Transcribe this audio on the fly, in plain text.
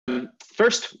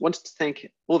First, wanted to thank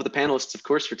all of the panelists, of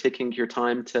course, for taking your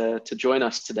time to join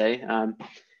us today.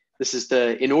 This is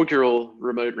the inaugural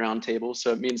remote roundtable,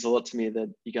 so it means a lot to me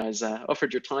that you guys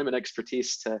offered your time and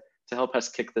expertise to help us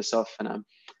kick this off. And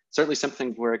certainly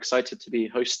something we're excited to be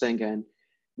hosting and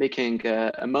making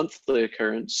a monthly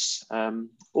occurrence,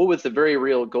 all with the very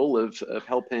real goal of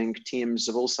helping teams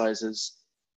of all sizes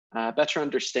better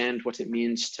understand what it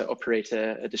means to operate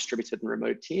a distributed and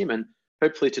remote team, and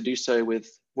hopefully to do so with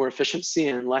more efficiency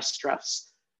and less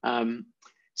stress.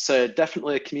 So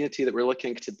definitely a community that we're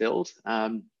looking to build.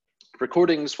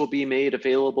 Recordings will be made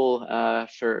available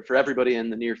for everybody in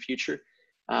the near future.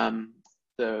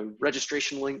 The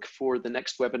registration link for the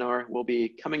next webinar will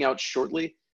be coming out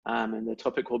shortly, and the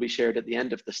topic will be shared at the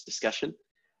end of this discussion.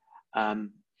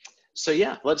 So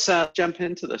yeah, let's jump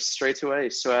into this straight away.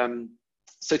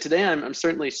 So today I'm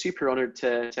certainly super honored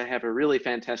to have a really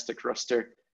fantastic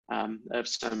roster of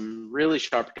some really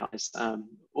sharp guys,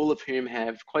 all of whom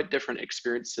have quite different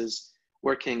experiences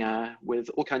working with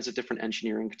all kinds of different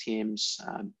engineering teams,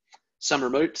 some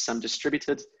remote, some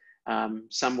distributed,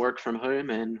 some work from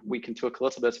home, and we can talk a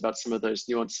little bit about some of those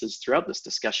nuances throughout this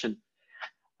discussion.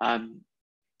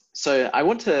 So I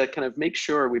want to kind of make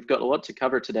sure we've got a lot to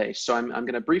cover today. So I'm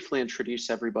going to briefly introduce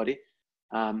everybody,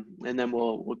 and then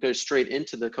we'll go straight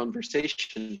into the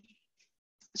conversation.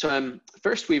 So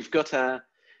first we've got,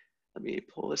 let me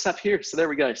pull this up here. So there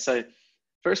we go. So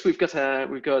first we've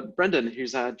got Brendan,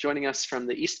 who's joining us from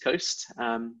the East Coast.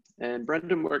 And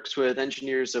Brendan works with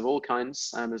engineers of all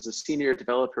kinds as a senior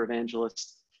developer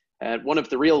evangelist at one of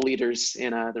the real leaders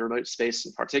in the remote space,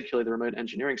 and particularly the remote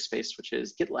engineering space, which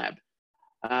is GitLab.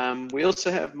 We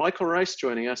also have Michael Rice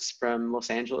joining us from Los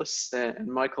Angeles, and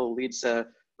Michael leads a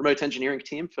remote engineering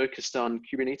team focused on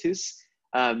Kubernetes.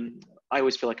 I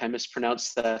always feel like I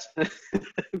mispronounce that,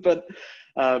 but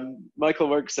Michael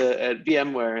works at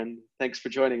VMware, and thanks for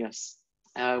joining us.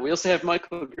 We also have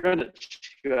Michael Greenwich,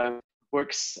 who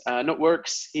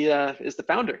he is the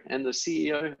founder and the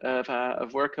CEO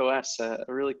of WorkOS,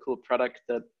 a really cool product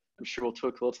that I'm sure we'll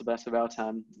talk a little bit about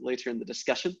later in the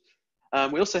discussion.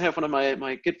 We also have one of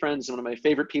my good friends and one of my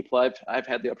favorite people I've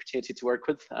had the opportunity to work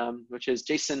with, which is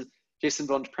Jason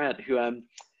Bond Pratt, who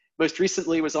most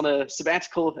recently was on a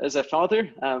sabbatical as a father,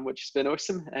 which has been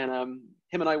awesome. And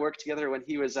him and I worked together when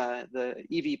he was the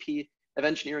EVP of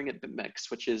engineering at BitMEX,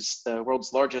 which is the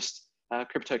world's largest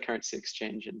cryptocurrency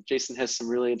exchange. And Jason has some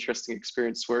really interesting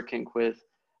experience working with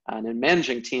and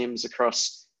managing teams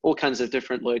across all kinds of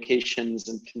different locations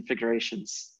and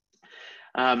configurations.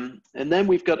 And then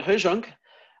we've got Hojong.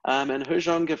 And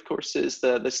Hojong, of course, is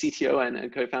the CTO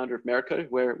and co-founder of Merco,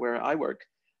 where I work.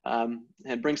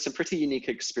 And brings some pretty unique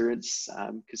experience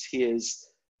because he is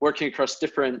working across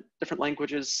different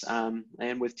languages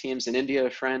and with teams in India,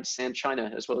 France, and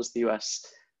China, as well as the US.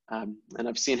 And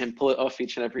I've seen him pull it off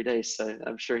each and every day, so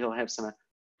I'm sure he'll have some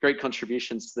great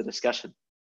contributions to the discussion.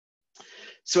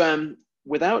 So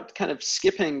without kind of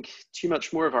skipping too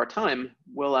much more of our time,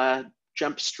 we'll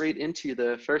jump straight into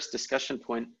the first discussion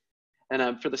point.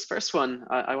 And for this first one,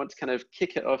 I want to kind of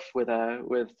kick it off with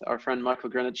our friend Michael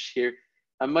Greenwich here.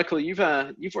 Michael,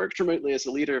 you've worked remotely as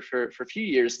a leader for a few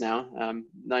years now. And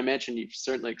I imagine you've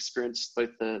certainly experienced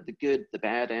both the good, the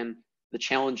bad, and the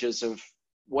challenges of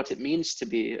what it means to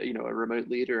be, a remote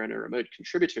leader and a remote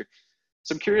contributor.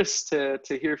 So I'm curious to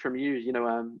hear from you.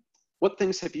 What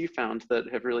things have you found that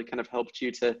have really kind of helped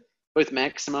you to both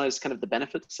maximize kind of the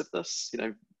benefits of this,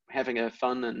 having a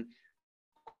fun and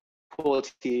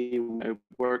quality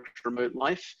work remote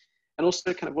life, and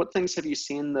also kind of what things have you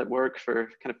seen that work for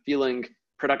kind of feeling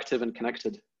productive and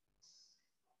connected?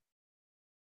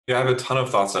 Yeah, I have a ton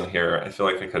of thoughts on here. I feel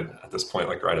like I could, at this point,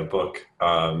 write a book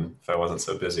if I wasn't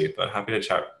so busy, but happy to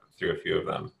chat through a few of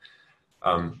them.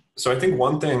 So I think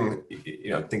one thing,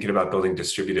 thinking about building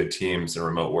distributed teams and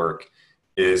remote work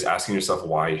is asking yourself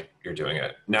why you're doing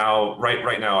it. Now,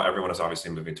 right now, everyone is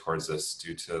obviously moving towards this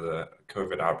due to the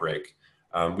COVID outbreak.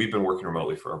 We've been working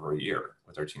remotely for over a year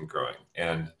with our team growing.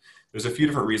 And there's a few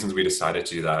different reasons we decided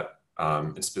to do that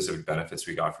and specific benefits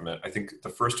we got from it. I think the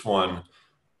first one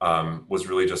was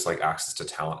really just access to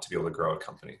talent to be able to grow a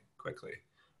company quickly.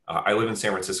 I live in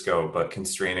San Francisco, but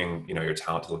constraining your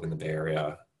talent to live in the Bay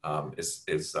Area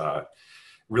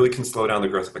really can slow down the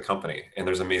growth of the company. And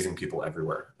there's amazing people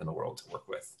everywhere in the world to work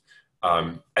with.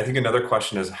 I think another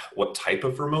question is what type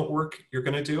of remote work you're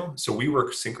going to do. So we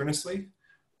work synchronously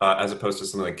as opposed to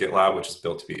something like GitLab, which is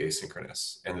built to be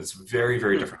asynchronous. And it's a very,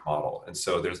 very different model. And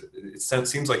so it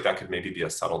seems like that could maybe be a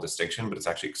subtle distinction, but it's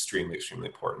actually extremely, extremely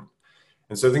important.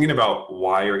 And so thinking about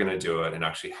why you're going to do it and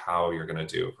actually how you're going to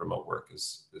do remote work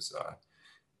is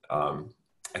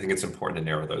I think it's important to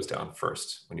narrow those down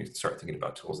first when you start thinking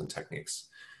about tools and techniques.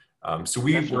 So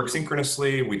we work Definitely.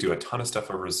 synchronously. We do a ton of stuff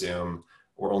over Zoom.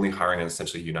 We're only hiring in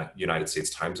essentially United States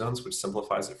time zones, which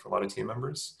simplifies it for a lot of team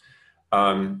members.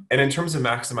 And in terms of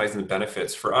maximizing the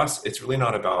benefits, for us, it's really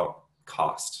not about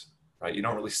cost, right? You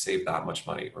don't really save that much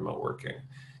money remote working.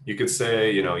 You could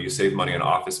say, you know, you save money on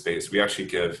office space. We actually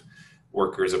give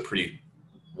workers a pretty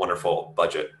wonderful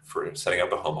budget for setting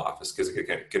up a home office, because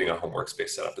getting a home workspace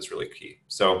set up is really key.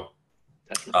 So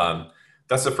Definitely.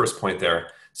 that's the first point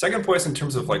there. Second point is in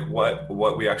terms of like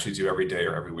what we actually do every day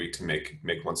or every week to make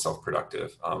oneself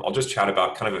productive. I'll just chat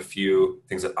about kind of a few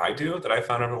things that I do that I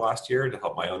found over the last year to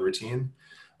help my own routine,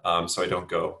 so I don't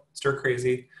go stir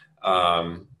crazy,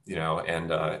 you know,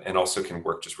 and also can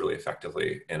work just really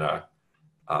effectively in a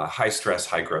high stress,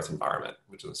 high growth environment,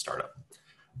 which is a startup.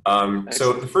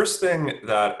 So the first thing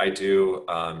that I do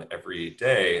every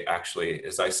day actually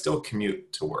is I still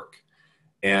commute to work.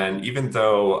 And even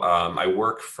though I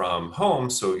work from home,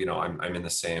 so you know I'm in the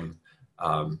same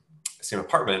same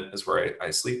apartment as where I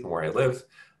sleep and where I live,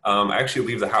 I actually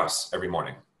leave the house every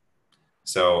morning.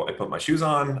 So I put my shoes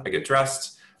on, I get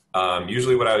dressed.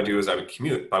 Usually what I would do is I would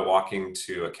commute by walking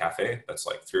to a cafe that's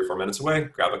like 3 or 4 minutes away,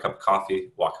 grab a cup of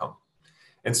coffee, walk home.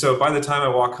 And so by the time I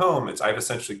walk home, I've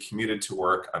essentially commuted to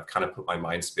work. I've kind of put my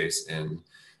mind space in,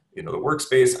 you know, the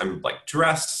workspace. I'm like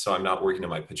dressed, so I'm not working in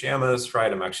my pajamas,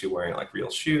 right? I'm actually wearing like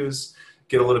real shoes,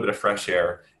 get a little bit of fresh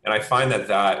air. And I find that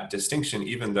that distinction,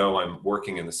 even though I'm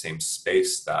working in the same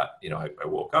space that, you know, I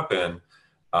woke up in,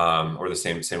 or the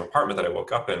same apartment that I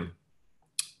woke up in,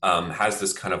 has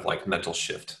this kind of like mental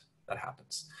shift that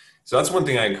happens. So that's one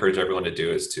thing I encourage everyone to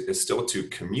do, is still to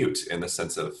commute, in the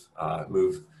sense of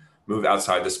move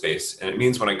outside the space. And it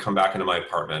means when I come back into my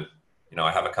apartment, you know,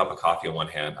 I have a cup of coffee in one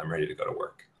hand, I'm ready to go to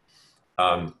work.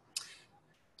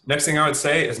 Next thing I would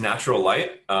say is natural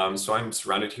light. So I'm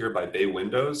surrounded here by bay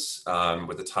windows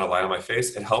with a ton of light on my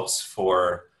face. It helps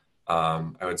for,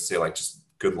 I would say, like just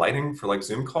good lighting for like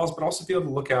Zoom calls, but also be able to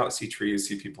look out, see trees,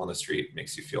 see people on the street,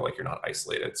 makes you feel like you're not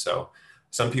isolated. So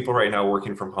some people right now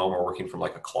working from home are working from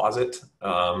like a closet,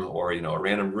 or, you know, a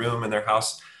random room in their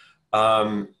house.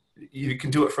 You can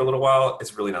do it for a little while.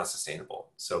 It's really not sustainable.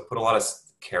 So put a lot of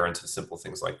care into simple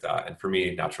things like that. And for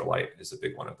me, natural light is a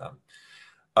big one of them.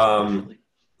 Definitely.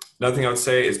 Another thing I would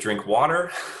say is drink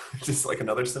water, just like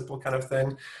another simple kind of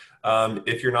thing.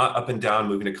 If you're not up and down,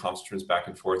 moving to conference rooms back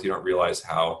and forth, you don't realize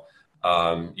how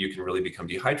you can really become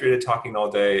dehydrated talking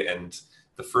all day. And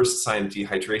the first sign of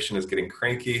dehydration is getting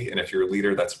cranky. And if you're a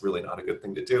leader, that's really not a good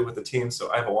thing to do with the team.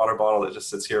 So I have a water bottle that just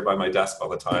sits here by my desk all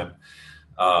the time.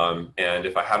 And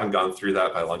if I haven't gone through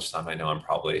that by lunchtime, I know I'm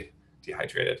probably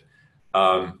dehydrated.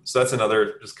 So that's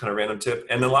another just kind of random tip.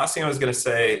 And the last thing I was going to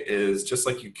say is, just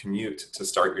like you commute to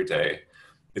start your day,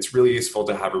 it's really useful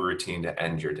to have a routine to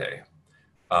end your day.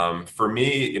 For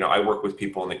me, you know, I work with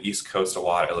people on the East Coast a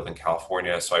lot. I live in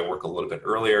California, so I work a little bit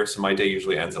earlier. So my day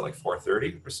usually ends at like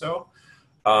 4:30 or so.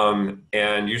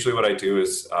 And usually what I do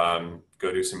is go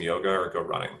do some yoga or go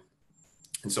running.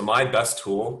 And so my best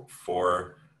tool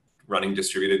for running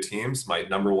distributed teams, my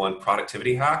number one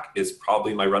productivity hack, is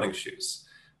probably my running shoes.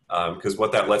 Because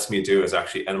what that lets me do is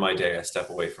actually end my day, I step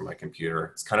away from my computer.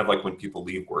 It's kind of like when people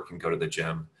leave work and go to the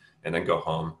gym and then go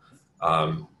home.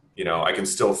 You know, I can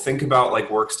still think about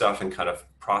like work stuff and kind of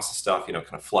process stuff, you know,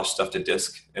 kind of flush stuff to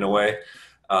disk in a way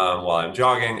while I'm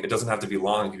jogging. It doesn't have to be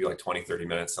long. It could be like 20, 30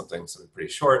 minutes, something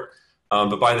pretty short.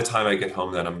 But by the time I get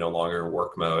home, then I'm no longer in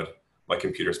work mode. My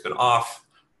computer's been off.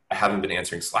 I haven't been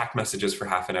answering Slack messages for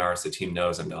half an hour, so the team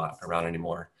knows I'm not around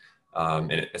anymore.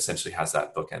 And it essentially has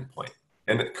that bookend point.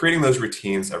 And creating those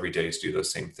routines every day to do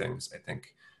those same things, I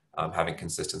think having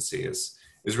consistency is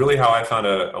really how I found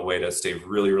a way to stay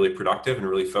really, really productive and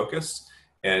really focused,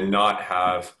 and not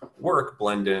have work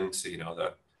blend into, you know,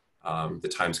 the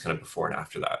times kind of before and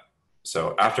after that.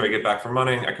 So after I get back from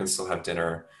running, I can still have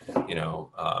dinner, you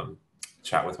know,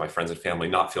 chat with my friends and family,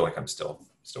 not feel like I'm still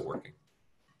working.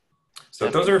 So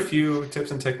those are a few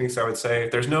tips and techniques I would say.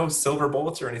 There's no silver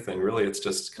bullets or anything, really. It's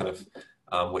just kind of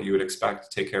what you would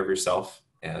expect. Take care of yourself,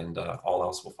 and all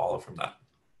else will follow from that.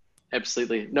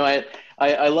 Absolutely. No,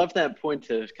 I love that point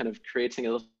of kind of creating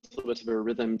a little bit of a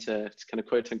rhythm to kind of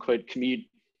quote unquote commute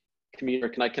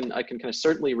work. And I can kind of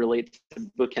certainly relate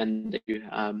to bookend.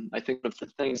 I think one of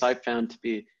the things I've found to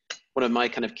be one of my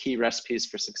kind of key recipes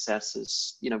for success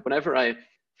is, you know, whenever I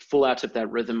fall out of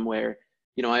that rhythm where,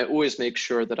 you know, I always make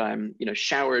sure that I'm, you know,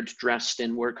 showered, dressed,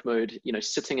 in work mode, you know,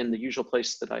 sitting in the usual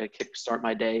place that I kickstart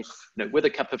my day, you know, with a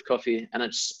cup of coffee, and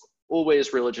it's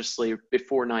always religiously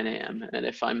before 9 a.m. And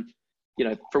if I'm, you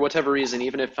know, for whatever reason,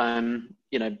 even if I'm,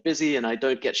 you know, busy and I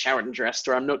don't get showered and dressed,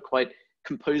 or I'm not quite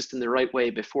composed in the right way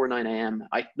before 9 a.m.,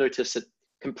 I notice it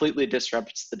completely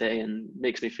disrupts the day and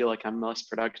makes me feel like I'm less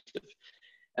productive.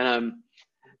 And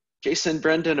Jason,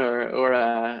 Brendan,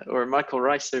 or Michael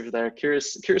Rice over there,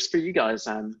 curious for you guys,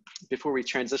 before we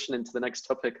transition into the next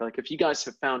topic, like if you guys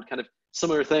have found kind of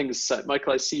similar things.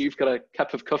 Michael, I see you've got a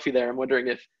cup of coffee there. I'm wondering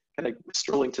if kind of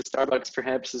strolling to Starbucks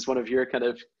perhaps is one of your kind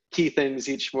of key things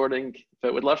each morning,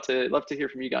 but would love to hear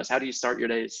from you guys. How do you start your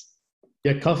days?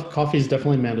 Yeah, coffee is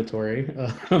definitely mandatory.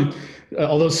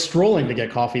 Although strolling to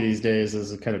get coffee these days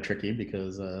is kind of tricky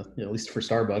because, at least for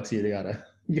Starbucks, you gotta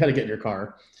get in your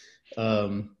car.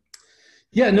 Um,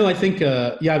 yeah, no, I think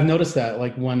I've noticed that.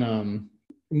 Like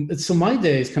so my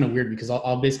day is kind of weird because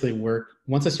I'll basically work.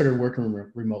 Once I started working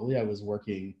remotely, I was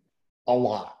working a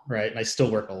lot, right? And I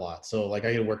still work a lot. So like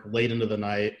I get to work late into the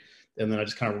night, and then I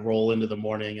just kind of roll into the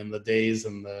morning and the days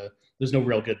and there's no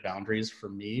real good boundaries for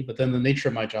me. But then the nature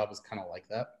of my job is kind of like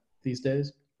that these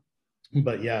days.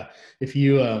 But yeah, if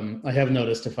you I have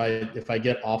noticed if I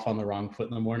get off on the wrong foot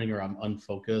in the morning, or I'm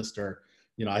unfocused, or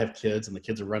I have kids and the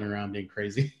kids are running around being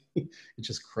crazy, it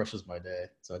just crushes my day.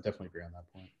 So I definitely agree on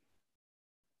that point.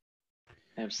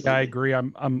 Absolutely. Yeah, I agree.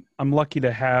 I'm lucky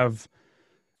to have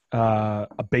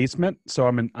a basement, so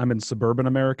I'm in suburban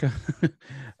America.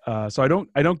 So I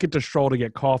don't get to stroll to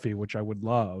get coffee, which I would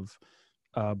love,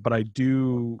 but I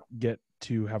do get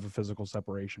to have a physical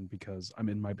separation because I'm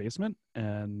in my basement,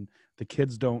 and the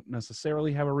kids don't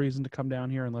necessarily have a reason to come down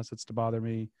here unless it's to bother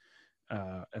me,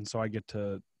 and so I get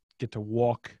to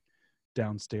walk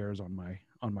downstairs on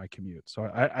my commute. So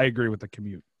I agree with the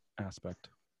commute aspect.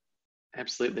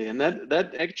 Absolutely. And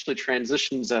that actually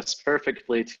transitions us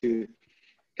perfectly to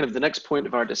kind of the next point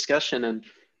of our discussion. And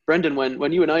Brendan,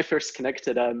 when you and I first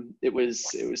connected, it was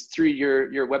through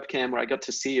your webcam where I got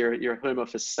to see your home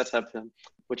office setup,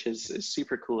 which is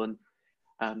super cool.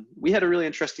 And we had a really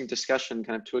interesting discussion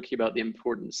kind of talking about the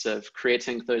importance of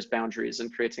creating those boundaries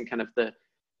and creating kind of the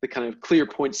kind of clear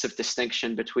points of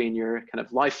distinction between your kind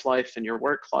of life and your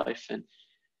work life. And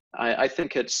I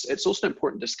think it's also an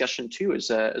important discussion too, as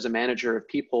a manager of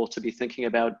people, to be thinking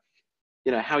about,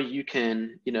 how you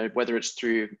can, whether it's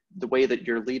through the way that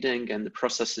you're leading and the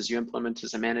processes you implement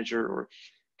as a manager, or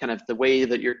kind of the way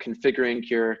that you're configuring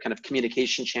your kind of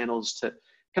communication channels to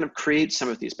kind of create some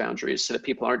of these boundaries so that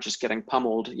people aren't just getting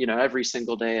pummeled, every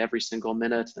single day, every single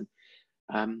minute.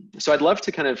 And so I'd love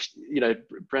to kind of,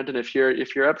 Brendan, if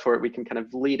you're up for it, we can kind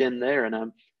of lead in there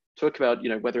and talk about,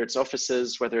 whether it's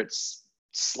offices, whether it's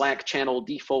Slack channel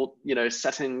default,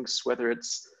 settings, whether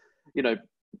it's,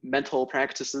 mental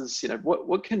practices,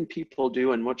 what can people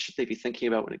do and what should they be thinking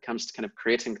about when it comes to kind of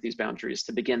creating these boundaries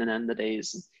to begin and end the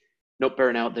days and not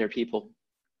burn out their people?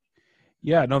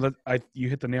 Yeah, no, you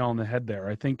hit the nail on the head there.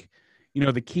 I think,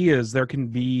 the key is there can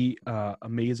be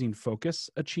amazing focus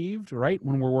achieved, right?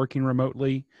 When we're working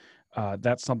remotely,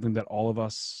 that's something that all of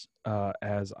us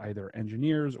as either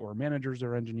engineers or managers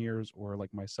or engineers, or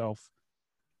like myself,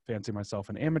 fancy myself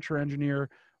an amateur engineer,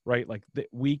 right? Like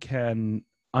we can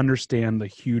understand the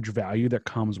huge value that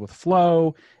comes with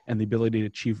flow and the ability to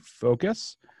achieve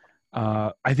focus.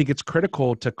 I think it's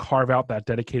critical to carve out that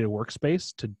dedicated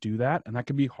workspace to do that. And that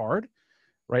can be hard,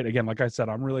 right? Again, like I said,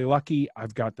 I'm really lucky.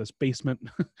 I've got this basement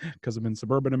because I'm in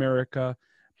suburban America.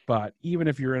 But even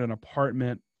if you're in an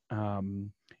apartment,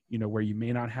 where you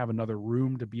may not have another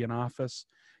room to be an office,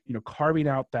 carving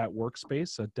out that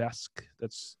workspace, a desk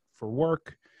that's for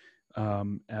work,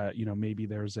 maybe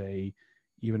there's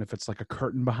even if it's like a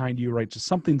curtain behind you, right? Just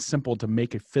something simple to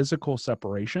make a physical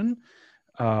separation.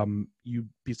 You'd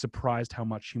be surprised how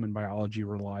much human biology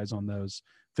relies on those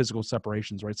physical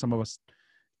separations, right? Some of us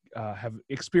have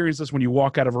experienced this when you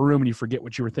walk out of a room and you forget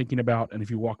what you were thinking about. And if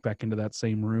you walk back into that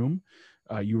same room,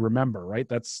 you remember, right?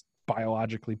 That's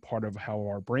biologically part of how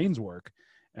our brains work.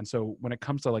 And so when it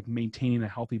comes to like maintaining a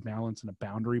healthy balance and a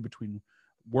boundary between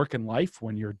work and life,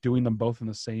 when you're doing them both in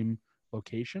the same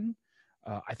location,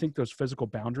 I think those physical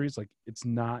boundaries, like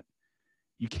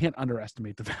you can't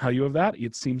underestimate the value of that.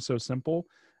 It seems so simple,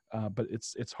 but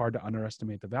it's hard to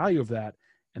underestimate the value of that.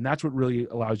 And that's what really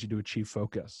allows you to achieve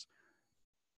focus.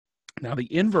 Now,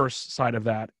 the inverse side of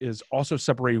that is also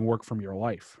separating work from your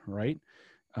life, right?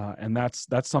 And that's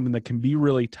something that can be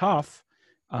really tough,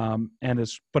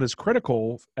 but is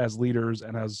critical as leaders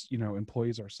and as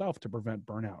employees ourselves to prevent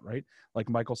burnout, right? Like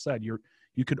Michael said, you're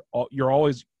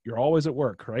always at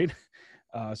work, right?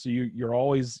 So you're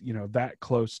always that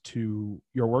close to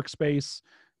your workspace.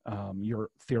 You're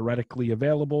theoretically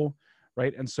available,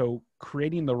 right? And so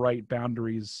creating the right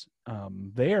boundaries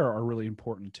there are really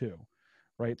important too,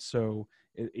 right? So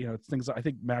it's things I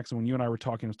think, Max, when you and I were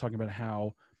talking, I was talking about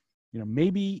how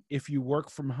maybe if you work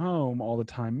from home all the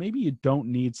time, maybe you don't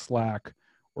need Slack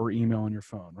or email on your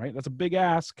phone, right? That's a big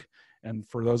ask. And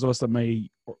for those of us that may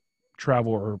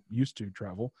travel or used to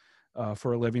travel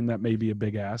for a living, that may be a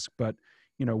big ask. But,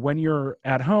 when you're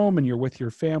at home and you're with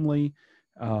your family,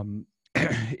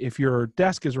 if your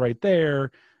desk is right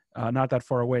there, not that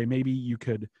far away, maybe you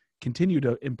could continue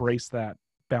to embrace that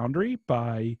boundary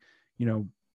by,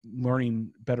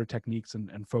 learning better techniques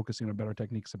and focusing on better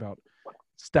techniques about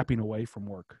stepping away from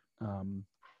work.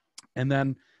 And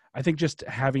then I think just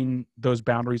having those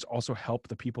boundaries also help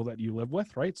the people that you live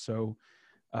with, right? So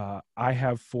I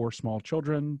have 4 small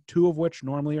children, 2 of which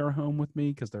normally are home with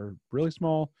me because they're really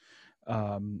small.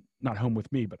 Not home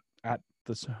with me, but at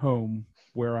this home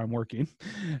where I'm working.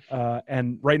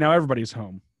 And right now everybody's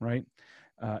home, right?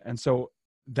 And so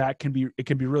it can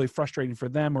be really frustrating for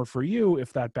them or for you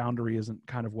if that boundary isn't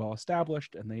kind of well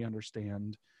established and they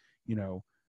understand,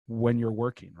 when you're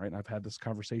working, right? And I've had this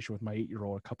conversation with my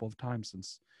 8-year-old a couple of times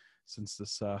since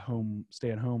this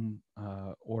stay-at-home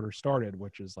order started,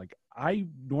 which is like, I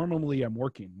normally am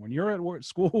working. When you're at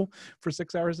school for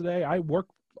 6 hours a day, I work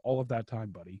all of that time,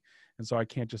 buddy. And so I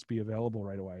can't just be available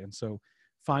right away. And so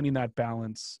finding that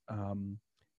balance and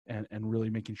really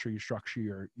making sure you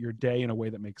structure your day in a way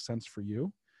that makes sense for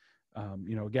you.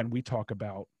 Again, we talk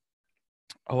about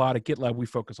a lot at GitLab, we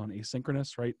focus on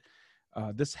asynchronous, right?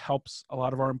 This helps a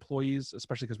lot of our employees,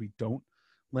 especially because we don't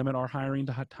limit our hiring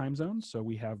to time zones. So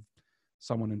we have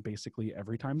someone in basically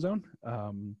every time zone.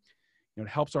 It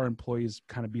helps our employees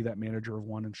kind of be that manager of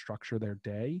one and structure their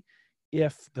day.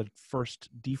 If the first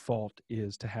default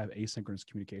is to have asynchronous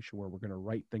communication where we're going to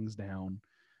write things down,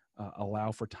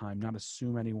 allow for time, not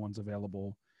assume anyone's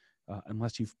available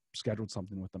unless you've scheduled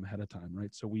something with them ahead of time,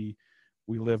 right? So we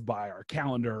live by our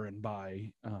calendar and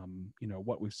by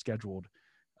what we've scheduled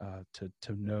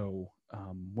to know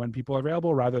when people are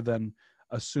available, rather than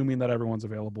assuming that everyone's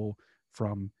available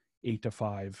from 8 to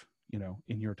 5,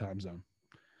 in your time zone,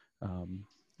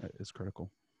 is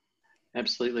critical.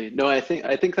 Absolutely. No, I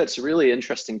think that's a really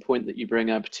interesting point that you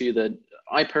bring up too, that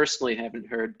I personally haven't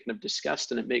heard kind of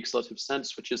discussed, and it makes a lot of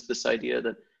sense, which is this idea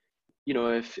that,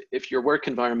 if your work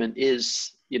environment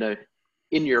is,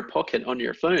 in your pocket on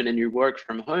your phone and you work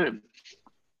from home,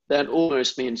 that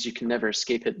almost means you can never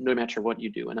escape it no matter what you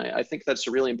do. And I think that's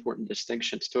a really important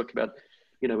distinction to talk about,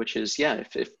 which is,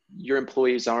 if your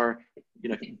employees are,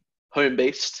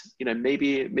 home-based,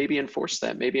 maybe enforce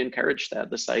that, maybe encourage that,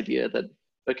 this idea that,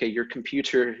 okay, your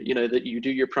computer, that you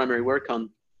do your primary work on.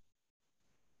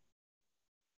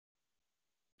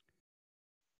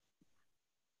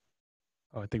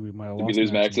 Oh, I think we might have Did lost we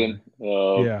lose Maxim?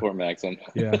 Oh, yeah. Poor Maxim.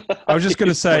 Yeah. I was just going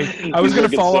to say, I was going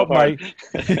to follow up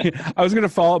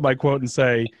my quote and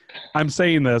say, I'm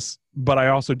saying this, but I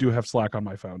also do have Slack on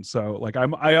my phone. So like,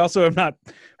 I also am not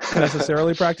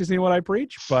necessarily practicing what I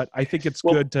preach, but I think it's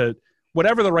good to,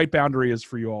 whatever the right boundary is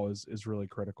for you all is really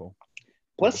critical.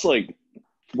 Plus, like,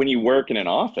 when you work in an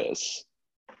office,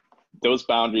 those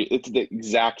boundaries, it's the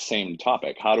exact same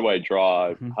topic. How do I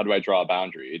draw a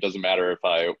boundary? It doesn't matter if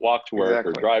I walk to work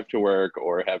or drive to work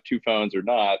or have 2 phones or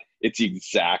not. It's the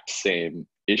exact same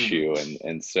issue.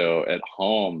 And so at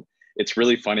home, it's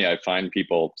really funny. I find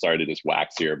people, sorry to just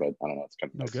wax here, but I don't know, it's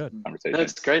kind of a conversation.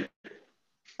 That's great.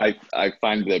 I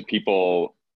find that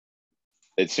people,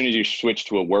 as soon as you switch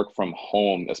to a work from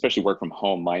home, especially work from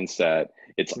home mindset,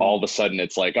 it's all of a sudden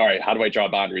it's like, all right, how do I draw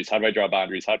boundaries? How do I draw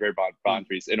boundaries? How do I draw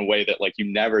boundaries in a way that like you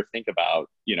never think about,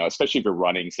 especially if you're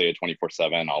running, say, a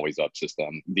 24/7 always up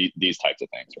system, these types of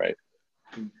things, right?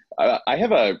 I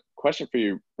have a question for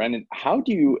you, Brendan. How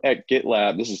do you at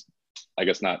GitLab, this is, I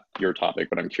guess, not your topic,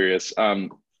 but I'm curious. How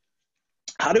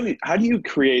do you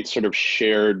create sort of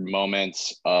shared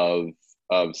moments of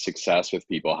success with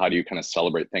people? How do you kind of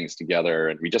celebrate things together?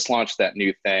 And we just launched that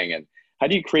new thing. And how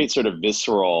do you create sort of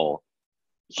visceral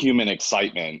human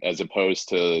excitement as opposed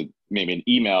to maybe an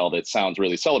email that sounds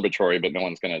really celebratory, but no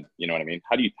one's gonna, you know what I mean?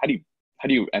 How do you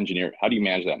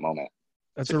manage that moment?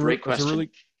 That's a really,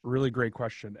 really great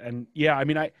question. And yeah, I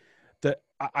mean,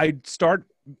 I start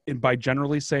by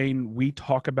generally saying we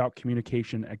talk about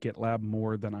communication at GitLab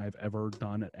more than I've ever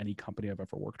done at any company I've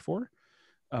ever worked for,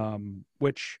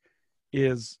 which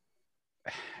is,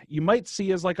 you might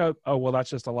see as like well, that's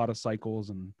just a lot of cycles.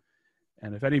 And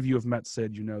if any of you have met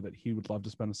Sid, you know that he would love to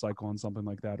spend a cycle on something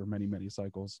like that, or many, many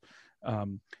cycles.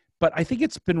 But I think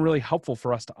it's been really helpful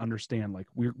for us to understand, like,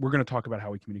 we're going to talk about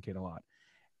how we communicate a lot.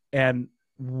 And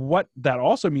what that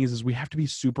also means is we have to be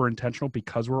super intentional,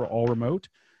 because we're all remote,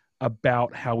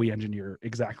 about how we engineer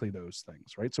exactly those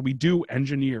things, right? So we do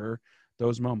engineer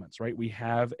those moments, right? We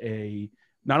have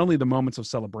not only the moments of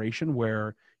celebration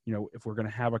where, if we're going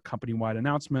to have a company-wide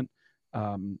announcement,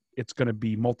 It's going to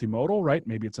be multimodal, right?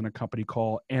 Maybe it's in a company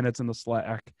call and it's in the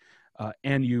Slack,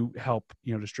 and you help,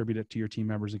 distribute it to your team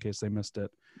members in case they missed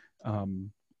it.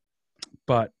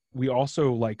 But we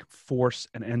also like force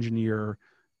and engineer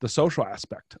the social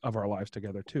aspect of our lives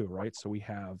together too, right? So we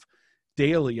have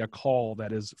daily a call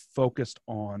that is focused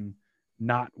on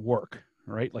not work,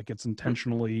 right? Like it's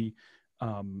intentionally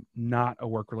not a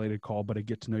work-related call, but a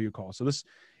get-to-know-you call. So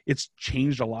it's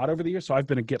changed a lot over the years. So I've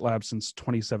been at GitLab since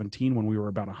 2017 when we were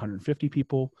about 150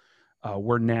 people.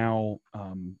 We're now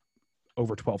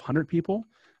over 1,200 people.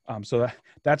 So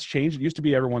that's changed. It used to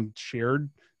be everyone shared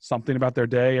something about their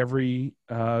day every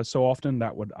so often.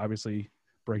 That would obviously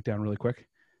break down really quick.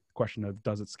 The question of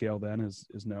does it scale then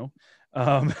is no.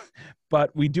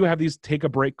 But we do have these take a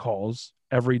break calls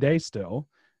every day still.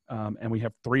 And we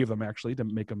have 3 of them actually to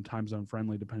make them time zone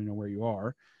friendly depending on where you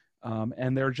are.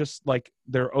 And they're just like,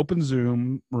 they're open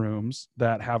Zoom rooms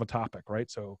that have a topic,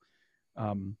 right? So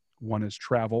one is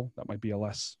travel. That might be a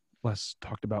less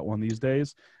talked about one these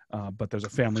days. But there's a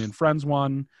family and friends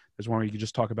one. There's one where you can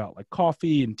just talk about like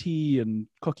coffee and tea and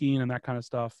cooking and that kind of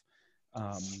stuff.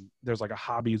 There's like a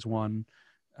hobbies one.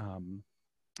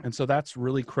 And so that's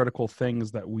really critical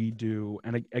things that we do.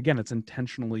 And again, it's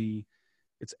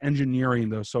engineering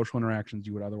those social interactions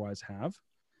you would otherwise have.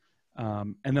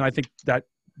 And then I think that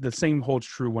the same holds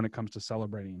true when it comes to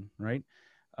celebrating, right?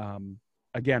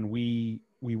 Again, we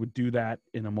would do that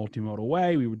in a multimodal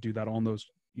way. We would do that on those,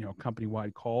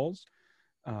 company-wide calls.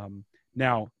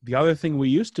 Now, the other thing we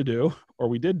used to do, or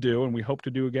we did do, and we hope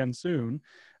to do again soon,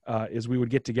 is we would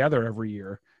get together every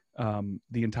year,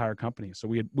 the entire company. So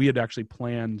we had actually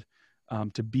planned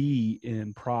to be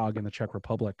in Prague in the Czech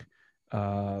Republic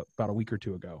about a week or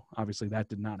 2 ago. Obviously, that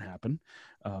did not happen.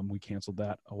 We canceled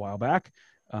that a while back,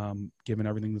 given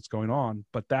everything that's going on.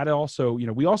 But that also,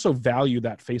 we also value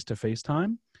that face-to-face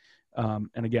time.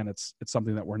 And again, it's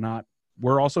something that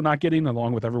we're also not getting,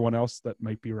 along with everyone else that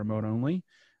might be remote only.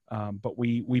 But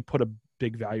we put a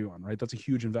big value on, right? That's a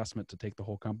huge investment to take the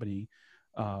whole company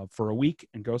for a week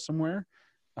and go somewhere.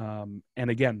 And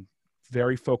again,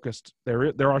 very focused.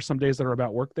 There are some days that are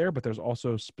about work there, but there's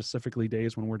also specifically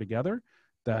days when we're together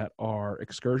that are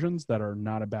excursions that are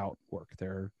not about work.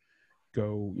 It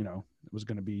was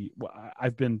going to be,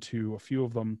 I've been to a few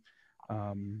of them,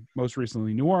 most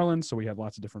recently New Orleans. So we had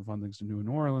lots of different fun things to do in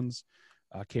New Orleans,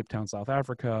 Cape Town, South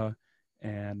Africa,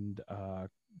 and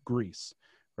Greece,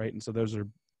 right? And so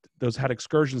those had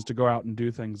excursions to go out and do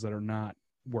things that are not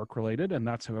work related, and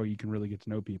that's how you can really get to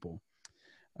know people.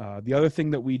 The other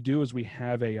thing that we do is we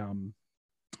have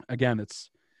again,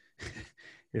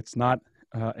 it's not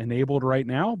enabled right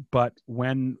now, but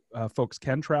when folks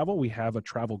can travel, we have a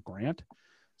travel grant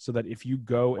so that if you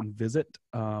go and visit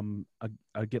a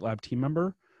GitLab team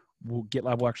member,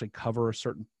 GitLab will actually cover a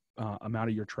certain amount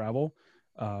of your travel,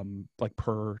 like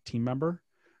per team member,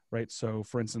 right? So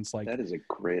for instance, like that is a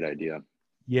great idea.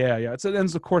 Yeah. It's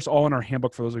of course all in our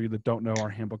handbook. For those of you that don't know, our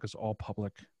handbook is all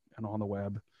public and on the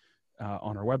web,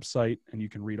 on our website, and you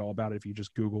can read all about it if you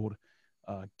just Googled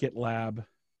GitLab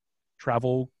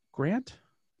travel grant,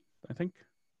 I think.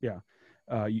 Yeah.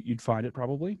 You'd find it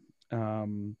probably.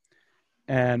 And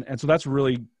so that's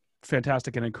really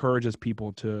fantastic and encourages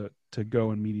people to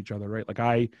go and meet each other, right? Like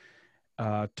I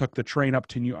took the train up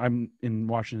to I'm in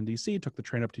Washington, D.C., took the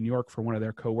train up to New York for one of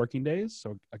their co-working days.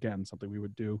 So again, something we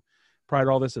would do prior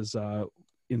to all this is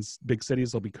in big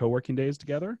cities, there'll be co-working days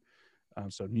together.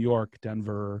 So New York,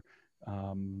 Denver,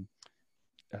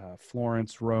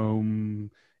 Florence,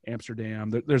 Rome,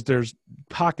 Amsterdam. There's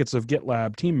pockets of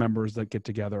GitLab team members that get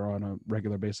together on a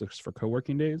regular basis for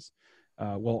co-working days.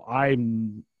 Well,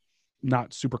 I'm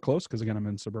not super close because again, I'm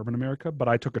in suburban America, but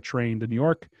I took a train to New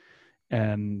York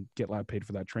and GitLab paid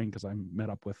for that train because I met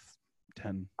up with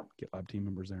 10 GitLab team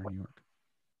members there in New York.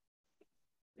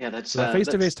 Yeah, that's so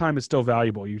face-to-face time is still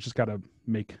valuable. You just got to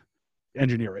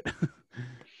engineer it.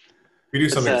 We do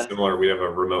something similar. We have a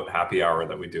remote happy hour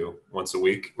that we do once a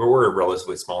week where we're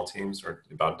relatively small teams, or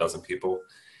about a dozen people.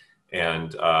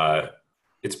 And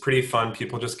it's pretty fun.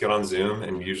 People just get on Zoom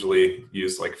and usually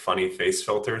use like funny face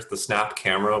filters. The Snap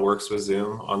camera works with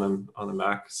Zoom on the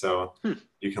Mac. So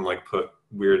you can like put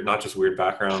not just weird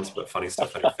backgrounds, but funny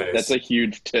stuff on your face. That's a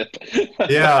huge tip.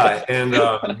 Yeah. And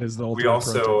we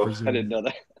also, I didn't know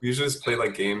that. We usually just play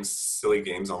like silly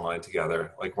games online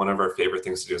together. Like one of our favorite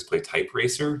things to do is play Type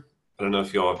Racer. I don't know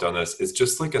if you all have done this. It's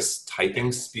just like a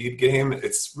typing speed game.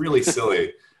 It's really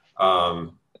silly,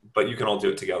 but you can all do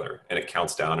it together, and it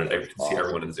counts down, and you can see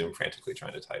everyone in Zoom frantically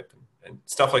trying to type and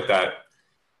stuff like that.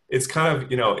 It's kind of,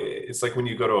 it's like when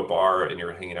you go to a bar and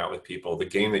you're hanging out with people, the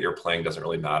game that you're playing doesn't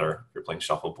really matter. If you're playing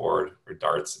shuffleboard or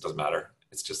darts, it doesn't matter.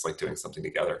 it's just like doing something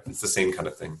together. It's the same kind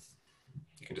of thing.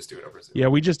 You can just do it over Zoom. Yeah,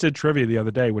 we just did trivia the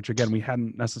other day, which again, we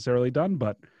hadn't necessarily done,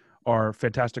 but our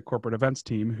fantastic corporate events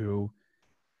team who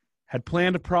had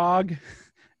planned Prague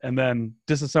and then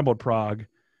disassembled Prague,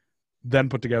 then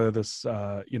put together this,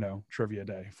 trivia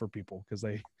day for people because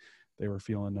they were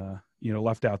feeling,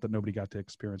 left out that nobody got to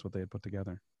experience what they had put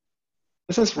together.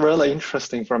 This is really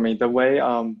interesting for me. The way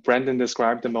Brandon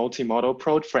described the multimodal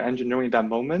approach for engineering that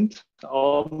moment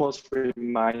almost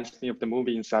reminds me of the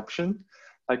movie Inception.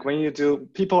 Like when you do,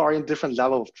 people are in different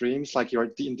level of dreams, like you're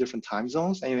in different time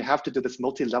zones, and you have to do this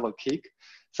multi-level kick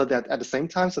so that at the same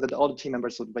time, so that all the team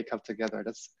members would wake up together.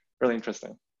 That's really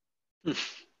interesting.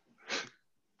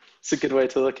 It's a good way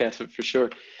to look at it for sure.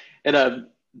 And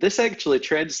this actually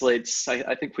translates,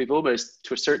 I think we've almost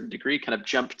to a certain degree kind of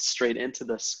jumped straight into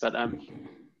this, but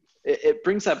it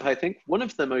brings up, I think, one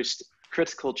of the most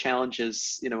critical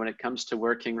challenges, when it comes to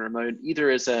working remote, either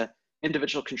as a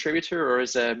individual contributor or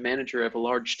as a manager of a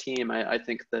large team. I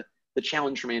think the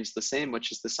challenge remains the same,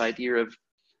 which is this idea of,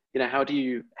 how do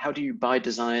you by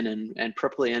design and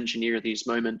properly engineer these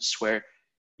moments where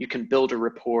you can build a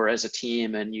rapport as a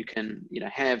team and you can,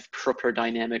 have proper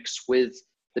dynamics with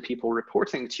the people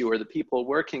reporting to you or the people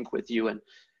working with you, and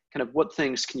kind of what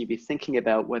things can you be thinking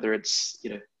about, whether it's,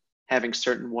 having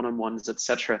certain one-on-ones,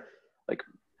 etc. Like,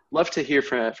 love to hear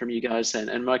from you guys,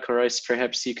 and Michael Rice,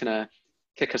 perhaps you can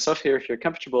kick us off here if you're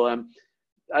comfortable.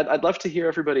 I'd love to hear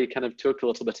everybody kind of talk a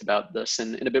little bit about this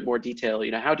in a bit more detail.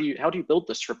 How do you build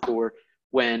this rapport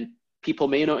when people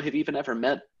may not have even ever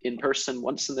met in person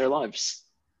once in their lives?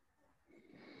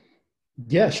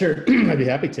 Yeah, sure. I'd be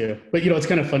happy to. But it's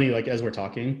kind of funny, like as we're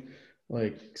talking,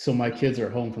 so my kids are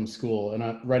home from school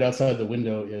and right outside the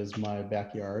window is my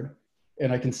backyard.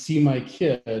 And I can see my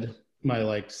kid, my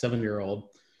 7-year-old,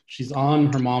 she's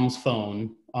on her mom's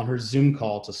phone on her Zoom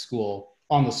call to school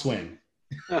on the swing.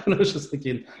 And I was just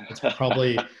thinking, it's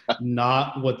probably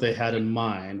not what they had in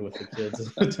mind with the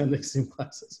kids attending Zoom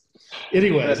classes.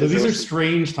 Anyway, so these are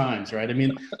strange times, right? I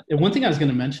mean, one thing I was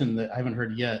going to mention that I haven't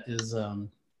heard yet is,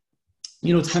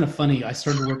 it's kind of funny. I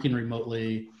started working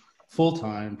remotely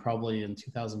full-time probably in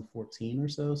 2014 or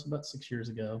so about 6 years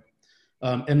ago.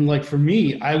 And for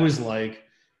me, I was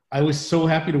so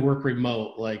happy to work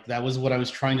remote. That was what I was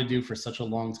trying to do for such a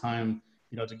long time,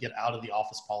 to get out of the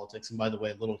office politics. And by the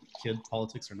way, little kid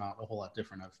politics are not a whole lot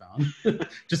different, I've found.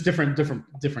 Just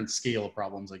different scale of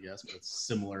problems, I guess, but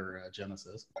similar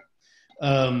genesis.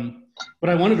 But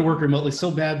I wanted to work remotely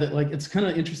so bad that it's kind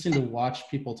of interesting to watch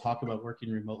people talk about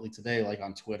working remotely today,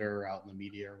 on Twitter or out in the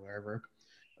media or wherever,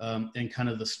 and kind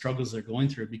of the struggles they're going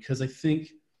through, because I think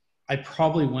I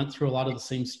probably went through a lot of the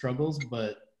same struggles,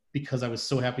 but because I was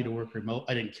so happy to work remote,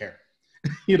 I didn't care.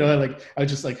 I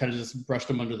just kind of just brushed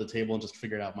them under the table and just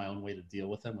figured out my own way to deal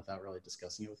with them without really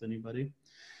discussing it with anybody.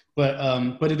 But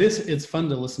it's fun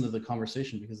to listen to the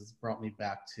conversation because it's brought me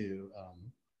back to,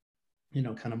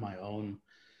 kind of my own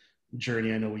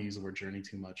journey. I know we use the word journey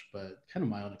too much, but kind of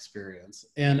my own experience.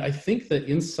 And I think the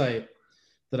insight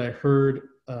that I heard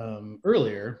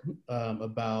earlier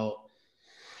about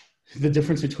the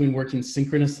difference between working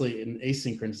synchronously and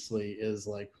asynchronously is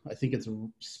I think it's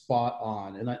spot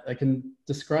on. And I can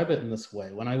describe it in this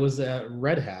way. When I was at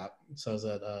Red Hat, so I was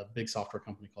at a big software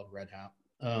company called Red Hat,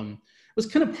 it was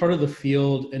kind of part of the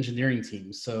field engineering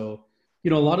team. So, a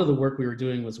lot of the work we were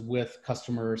doing was with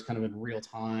customers kind of in real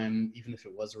time, even if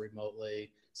it was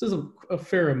remotely. So there's a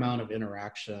fair amount of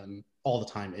interaction all the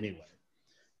time anyway.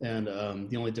 And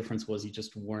the only difference was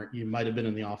you might have been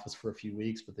in the office for a few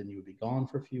weeks, but then you would be gone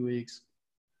for a few weeks.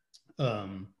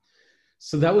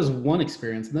 So that was one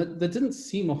experience. And that didn't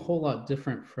seem a whole lot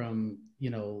different from,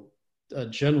 a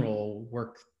general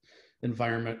work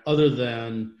environment, other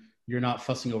than you're not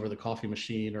fussing over the coffee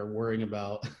machine or worrying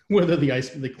about whether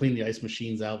they clean the ice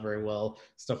machines out very well,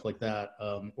 stuff like that.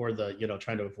 Or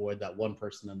trying to avoid that one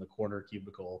person in the corner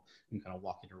cubicle and kind of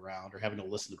walking around, or having to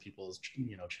listen to people's,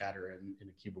 chatter in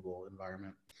a cubicle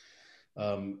environment.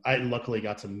 I luckily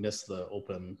got to miss the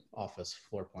open office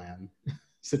floor plan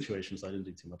situation, so I didn't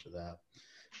do too much of that.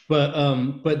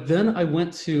 But then I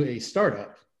went to a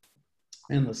startup,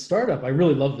 and the startup, I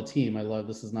really love the team.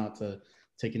 This is not to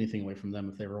take anything away from them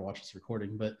if they ever watch this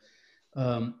recording, but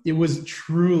it was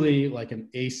truly an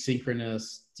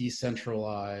asynchronous,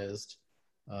 decentralized,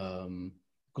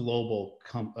 global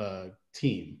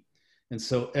team. And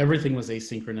so everything was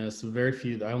asynchronous. Very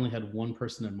few, I only had one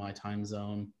person in my time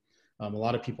zone, a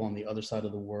lot of people on the other side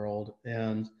of the world.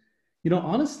 And,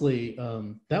 honestly,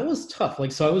 that was tough.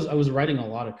 So I was writing a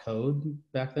lot of code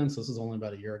back then. So this is only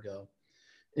about a year ago.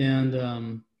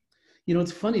 And, You know,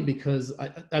 it's funny because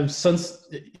I've since,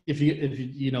 if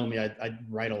you know me, I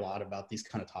write a lot about these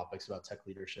kind of topics about tech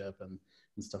leadership and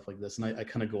stuff like this. And I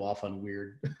kind of go off on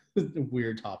weird,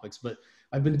 weird topics, but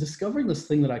I've been discovering this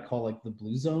thing that I call like the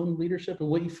blue zone leadership. And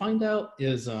what you find out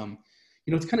is, you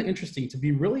know, it's kind of interesting to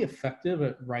be really effective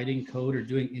at writing code or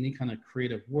doing any kind of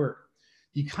creative work.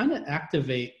 You kind of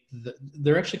activate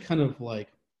they're actually kind of like,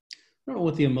 I don't know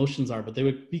what the emotions are, but they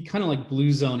would be kind of like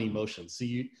blue zone emotions. So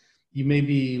you may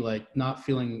be like not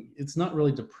feeling, it's not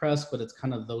really depressed, but it's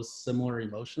kind of those similar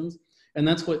emotions. And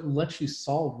that's what lets you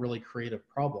solve really creative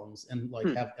problems and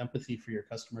like have empathy for your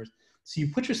customers. So you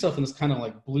put yourself in this kind of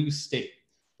like blue state,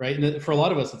 right? And for a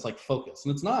lot of us, it's like focus,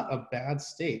 and it's not a bad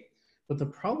state. But the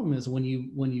problem is when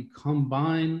you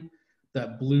combine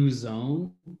that blue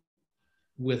zone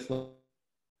with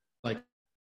like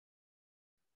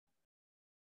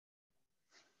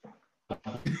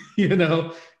you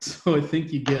know, so I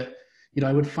think you get, you know,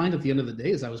 I would find at the end of the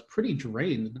day is I was pretty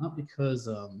drained, not because,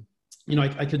 you know,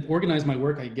 I could organize my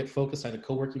work, I could get focused, I had a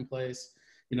co-working place,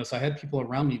 you know, so I had people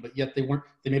around me, but yet they may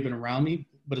have been around me,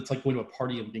 but it's like going to a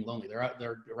party and being lonely.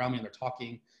 They're around me and they're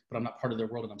talking, but I'm not part of their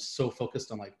world. And I'm so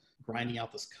focused on like grinding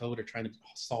out this code or trying to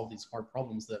solve these hard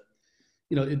problems that,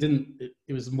 you know,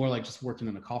 it was more like just working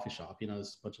in a coffee shop, you know,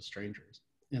 it's a bunch of strangers.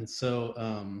 And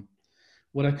so,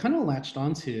 what I kind of latched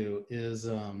onto is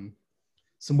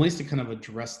some ways to kind of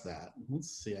address that. Let's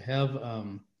see, I have,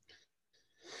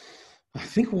 I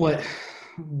think what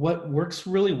works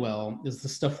really well is the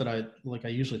stuff that I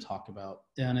usually talk about.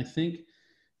 And I think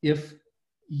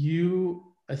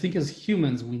I think as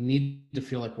humans, we need to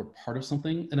feel like we're part of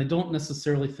something. And I don't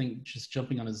necessarily think just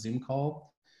jumping on a Zoom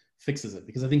call fixes it,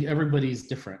 because I think everybody's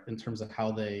different in terms of how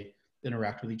they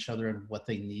interact with each other and what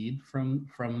they need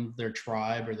from their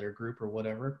tribe or their group or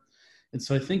whatever. And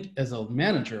so I think as a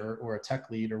manager or a tech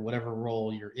lead or whatever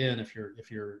role you're in, if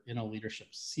you're in a leadership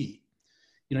seat,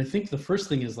 you know, I think the first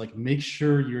thing is like, make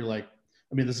sure you're like,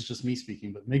 I mean, this is just me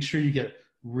speaking, but make sure you get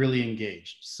really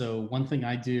engaged. So one thing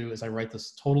I do is I write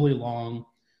this totally long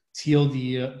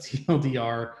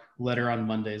TLDR letter on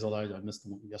Mondays, although I missed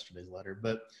yesterday's letter,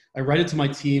 but I write it to my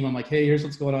team. I'm like, hey, here's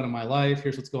what's going on in my life.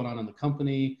 Here's what's going on in the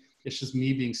company. It's just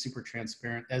me being super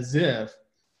transparent, as if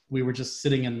we were just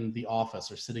sitting in the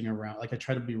office or sitting around. Like I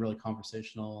try to be really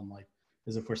conversational and like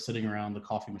as if we're sitting around the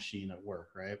coffee machine at work,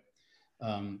 right?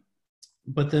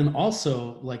 But then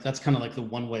also like that's kind of like the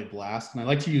one-way blast. And I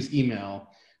like to use email.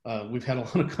 We've had a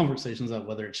lot of conversations about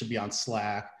whether it should be on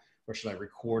Slack or should I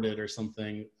record it or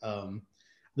something.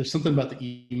 There's something about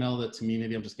the email that to me,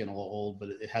 maybe I'm just getting a little old, but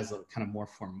it has a kind of more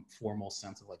formal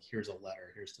sense of like, here's a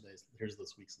letter, here's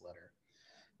this week's letter.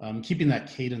 Keeping that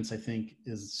cadence, I think,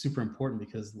 is super important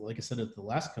because, like I said, at the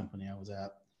last company I was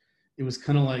at, it was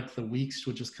kind of like the weeks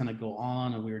would just kind of go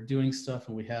on and we were doing stuff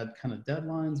and we had kind of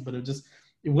deadlines, but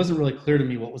it wasn't really clear to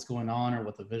me what was going on or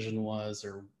what the vision was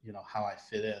or, you know, how I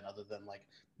fit in other than like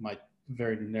my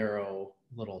very narrow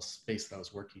little space that I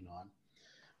was working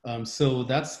on. So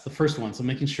that's the first one. So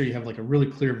making sure you have like a really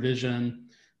clear vision,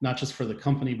 not just for the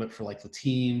company, but for like the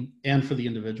team and for the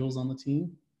individuals on the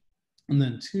team. And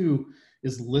then two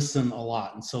is listen a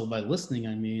lot. And so by listening,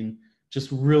 I mean,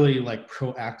 just really like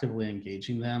proactively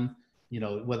engaging them, you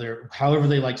know, however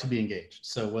they like to be engaged.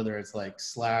 So whether it's like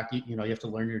Slack, you know, you have to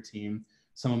learn your team.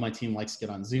 Some of my team likes to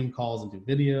get on Zoom calls and do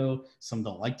video. Some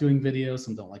don't like doing video.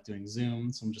 Some don't like doing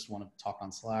Zoom. Some just want to talk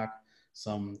on Slack.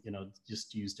 Some, you know,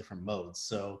 just use different modes.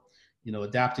 So, you know,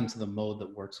 adapting to the mode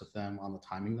that works with them on the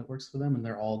timing that works for them. And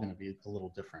they're all going to be a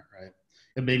little different, right?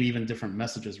 And maybe even different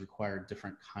messages require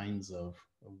different kinds of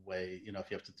way. You know, if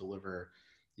you have to deliver,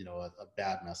 you know, a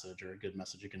bad message or a good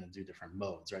message, you're going to do different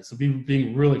modes, right? So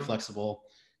being really flexible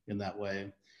in that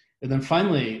way. And then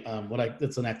finally,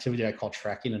 it's an activity I call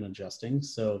tracking and adjusting.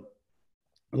 So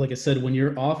like I said, when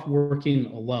you're off working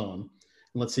alone,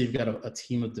 let's say you've got a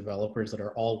team of developers that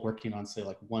are all working on, say,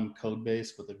 like one code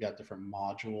base, but they've got different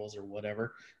modules or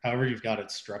whatever, however you've got it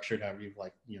structured, however you've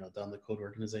like, you know, done the code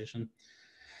organization.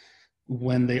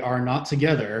 When they are not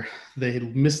together, they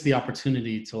miss the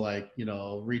opportunity to like, you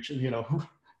know, reach, you know,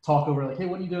 talk over like, hey,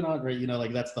 what are you doing on, right? You know,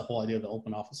 like that's the whole idea of the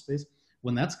open office space.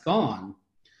 When that's gone,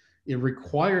 it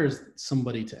requires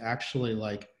somebody to actually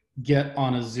like get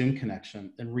on a Zoom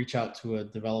connection and reach out to a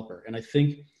developer. And I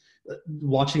think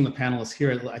watching the panelists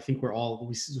here, I think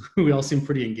we all seem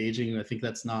pretty engaging. And I think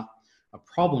that's not a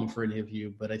problem for any of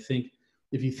you, but I think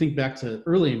if you think back to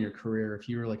early in your career, if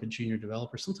you were like a junior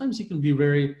developer, sometimes you can be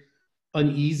very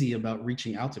uneasy about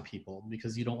reaching out to people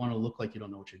because you don't want to look like you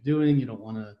don't know what you're doing. You don't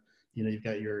want to, you know,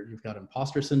 you've got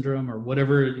imposter syndrome or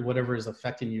whatever is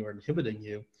affecting you or inhibiting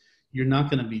you. You're not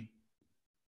going to be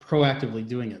proactively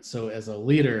doing it. So as a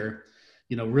leader,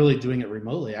 really doing it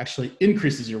remotely actually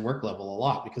increases your work level a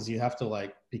lot, because you have to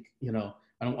like, be,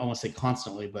 I don't want to say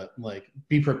constantly, but like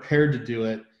be prepared to do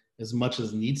it as much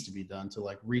as needs to be done, to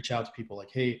like reach out to people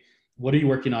like, hey, what are you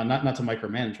working on? Not to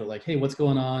micromanage, but like, hey, what's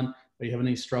going on? Are you having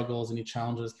any struggles, any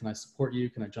challenges? Can I support you?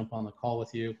 Can I jump on the call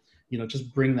with you?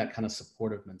 Just bring that kind of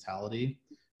supportive mentality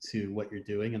to what you're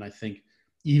doing. And I think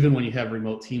even when you have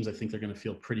remote teams, I think they're going to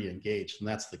feel pretty engaged. And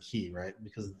that's the key, right?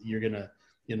 Because you're going to,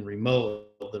 in remote,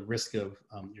 the risk of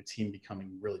your team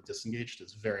becoming really disengaged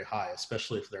is very high,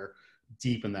 especially if they're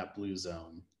deep in that blue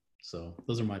zone. So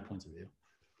those are my points of view.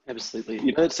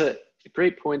 Absolutely. That's a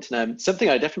great point. And something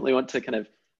I definitely want to kind of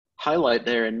highlight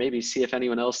there, and maybe see if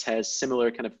anyone else has similar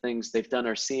kind of things they've done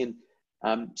or seen.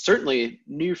 Certainly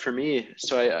new for me.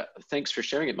 So thanks for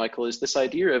sharing it, Michael, is this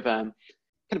idea of kind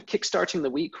of kickstarting the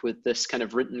week with this kind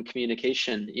of written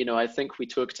communication. I think we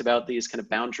talked about these kind of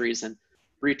boundaries and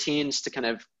routines to kind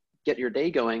of get your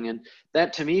day going. And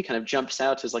that to me kind of jumps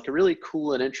out as like a really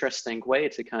cool and interesting way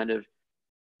to kind of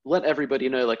let everybody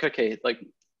know, like, okay, like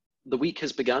the week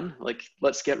has begun, like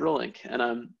let's get rolling.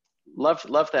 And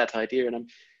love that idea. And I'm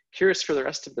curious for the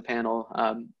rest of the panel,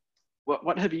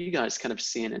 what have you guys kind of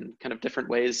seen in kind of different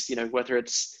ways, whether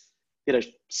it's,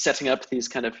 setting up these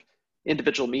kind of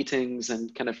individual meetings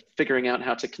and kind of figuring out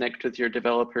how to connect with your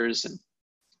developers. And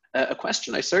a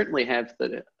question I certainly have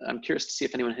that I'm curious to see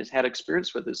if anyone has had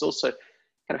experience with is also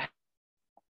kind of.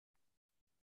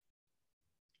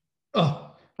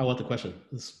 Oh, I want the question.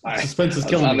 Suspense is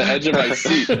killing me. On the edge of my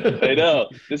seat. I know.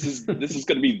 This is going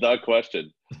to be the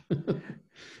question.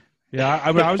 Yeah,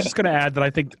 I was just going to add that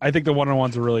I think the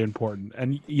one-on-ones are really important,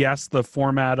 and yes, the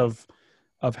format of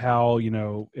how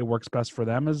it works best for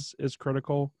them is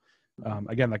critical.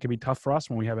 Again, that can be tough for us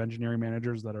when we have engineering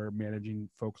managers that are managing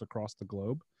folks across the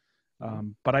globe.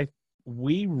 But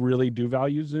we really do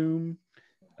value Zoom,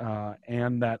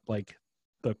 and that like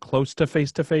the close to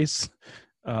face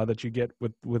that you get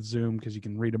with Zoom, because you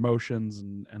can read emotions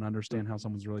and understand how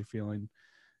someone's really feeling.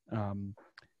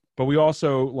 But we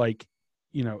also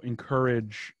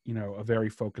encourage, a very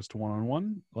focused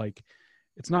one-on-one. Like,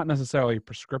 it's not necessarily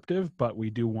prescriptive, but we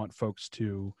do want folks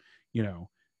to,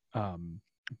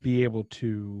 be able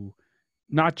to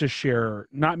not just share,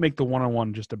 not make the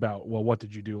one-on-one just about, well, what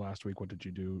did you do last week? What did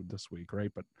you do this week?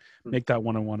 Right. But make that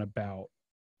one-on-one about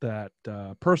that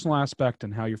personal aspect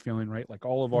and how you're feeling, right? Like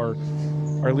all of our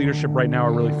leadership right now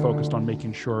are really focused on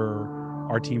making sure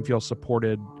our team feels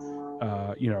supported,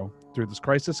 through this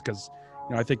crisis. Cause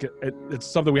I think it's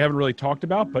something we haven't really talked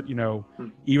about, but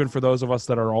even for those of us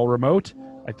that are all remote,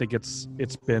 I think it's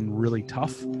been really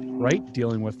tough, right?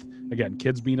 Dealing with, again,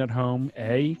 kids being at home,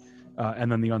 A,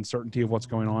 and then the uncertainty of what's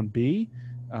going on, B.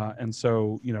 And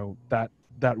so,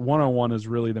 that one-on-one is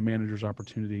really the manager's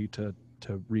opportunity to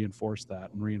reinforce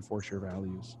that and reinforce your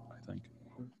values, I think.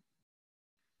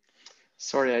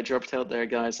 Sorry, I dropped out there,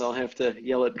 guys. I'll have to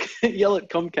yell at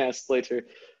Comcast later.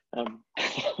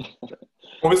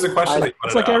 What was the question that you wanted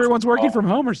It's like to everyone's ask? working from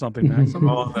home or something, Max. We're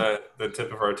all on the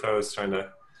tip of our toes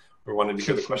we wanted to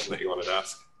hear the question that you wanted to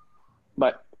ask.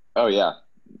 But, oh yeah,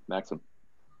 Maxim.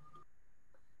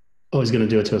 Oh, he's going to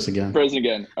do it to us again. Frozen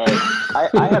again. All right.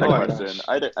 I had a question.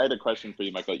 I had a question for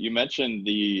you, Michael. You mentioned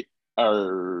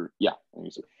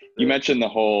you mentioned the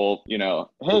whole,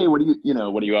 hey, what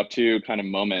are you up to kind of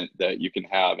moment that you can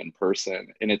have in person.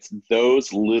 And it's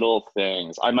those little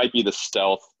things. I might be the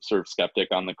stealth sort of skeptic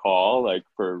on the call, like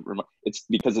it's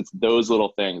because it's those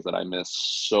little things that I miss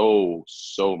so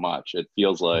much. It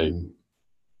feels like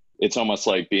it's almost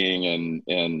like being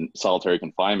in solitary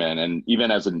confinement. And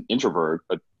even as an introvert,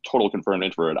 a total confirmed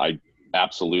introvert, I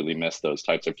absolutely miss those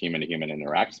types of human to human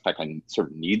interactions. In fact, I sort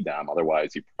of need them.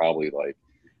 Otherwise you probably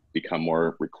become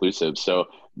more reclusive. So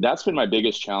that's been my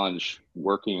biggest challenge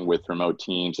working with remote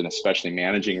teams, and especially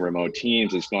managing remote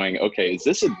teams, is going, okay, is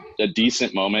this a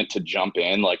decent moment to jump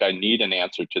in? Like, I need an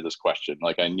answer to this question.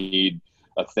 Like, I need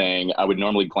a thing. I would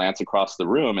normally glance across the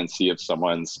room and see if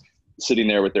someone's sitting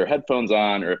there with their headphones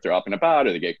on, or if they're up and about,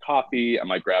 or they get coffee. I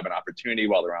might grab an opportunity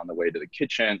while they're on the way to the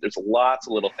kitchen. There's lots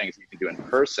of little things you can do in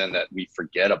person that we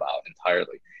forget about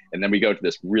entirely. And then we go to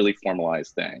this really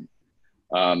formalized thing.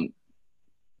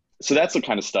 So that's the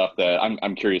kind of stuff that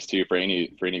I'm curious too for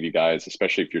any of you guys,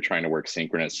 especially if you're trying to work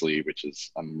synchronously, which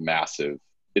is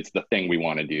it's the thing we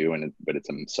want to do, but it's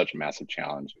such a massive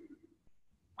challenge.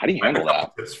 How do you handle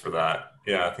that? Tips for that.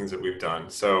 Yeah, things that we've done.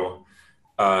 So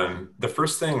the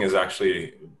first thing is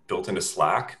actually built into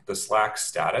Slack. The Slack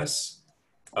status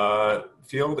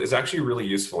field is actually really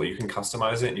useful. You can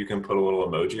customize it and you can put a little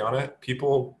emoji on it.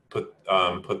 People put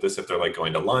this if they're like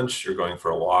going to lunch or going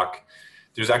for a walk.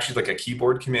 There's actually like a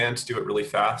keyboard command to do it really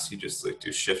fast. You just like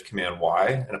do Shift Command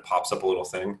Y and it pops up a little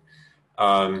thing.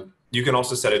 You can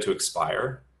also set it to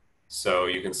expire. So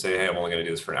you can say, hey, I'm only going to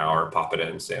do this for an hour, pop it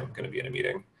in, say I'm going to be in a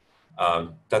meeting.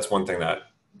 That's one thing that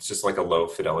it's just like a low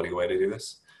fidelity way to do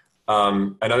this.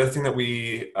 Another thing that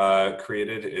we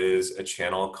created is a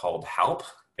channel called HALP,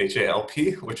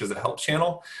 H-A-L-P, which is a help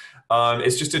channel.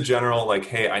 It's just a general like,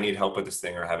 hey, I need help with this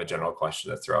thing or have a general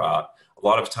question to throw out. A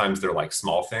lot of times they're like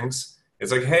small things.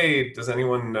 It's like, hey, does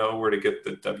anyone know where to get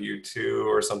the W-2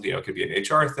 or something? You know, it could be an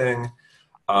HR thing.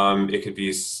 It could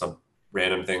be some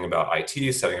random thing about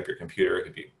IT, setting up your computer. It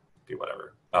could be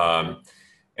whatever.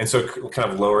 And so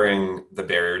kind of lowering the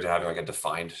barrier to having like a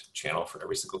defined channel for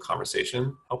every single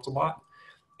conversation helped a lot.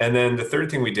 And then the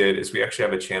third thing we did is we actually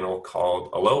have a channel called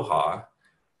Aloha,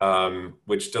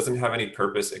 which doesn't have any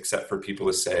purpose except for people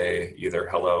to say either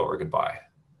hello or goodbye.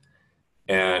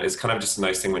 And it's kind of just a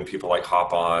nice thing when people like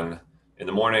hop on in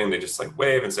the morning, they just like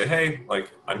wave and say, hey,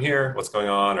 like I'm here, what's going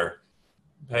on? Or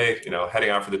hey, you know, heading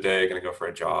out for the day, gonna go for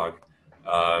a jog.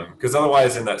 Because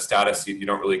otherwise in that status, you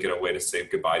don't really get a way to say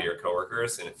goodbye to your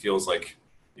coworkers and it feels like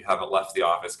you haven't left the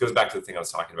office. It goes back to the thing I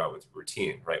was talking about with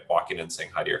routine, right? Walking in,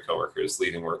 saying hi to your coworkers,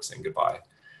 leaving work, saying goodbye.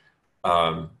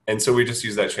 And so we just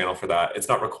use that channel for that. It's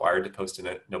not required to post in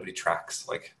it. Nobody tracks,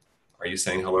 like, are you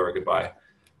saying hello or goodbye?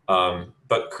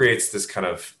 But creates this kind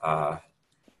of,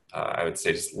 I would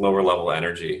say, just lower level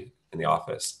energy in the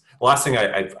office. The last thing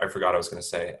I forgot I was going to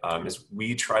say is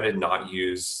we try to not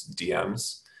use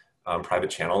DMs, private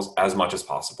channels, as much as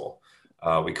possible.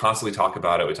 We constantly talk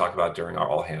about it. We talk about it during our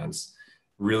all hands.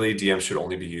 Really, DMs should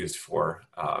only be used for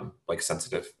like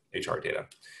sensitive HR data.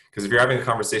 Because if you're having a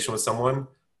conversation with someone,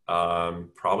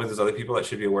 probably there's other people that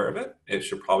should be aware of it. It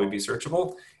should probably be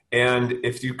searchable. And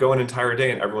if you go an entire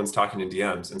day and everyone's talking in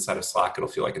DMs inside of Slack, it'll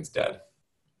feel like it's dead.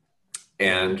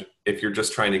 And if you're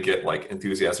just trying to get like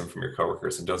enthusiasm from your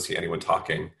coworkers and don't see anyone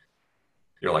talking,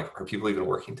 you're like, are people even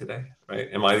working today? Right?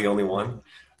 Am I the only one?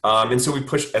 And so we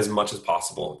push as much as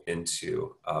possible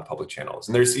into public channels.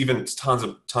 And there's even tons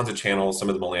of channels. Some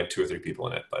of them only have 2 or 3 people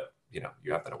in it, but you know,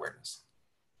 you have that awareness.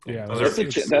 Yeah,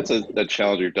 that's a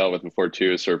challenge you've dealt with before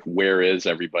too. Is sort of where is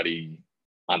everybody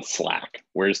on Slack?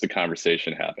 Where's the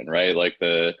conversation happen? Right? Like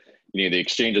the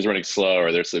exchange is running slow,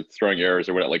 or there's throwing errors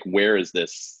or whatever. Like where's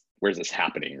this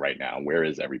happening right now? Where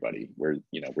is everybody? Where's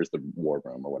the war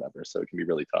room or whatever? So it can be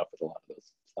really tough with a lot of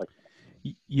those Slack.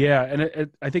 Yeah, and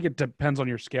I think it depends on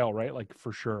your scale, right? Like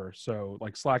for sure. So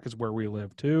like Slack is where we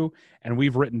live too, and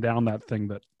we've written down that thing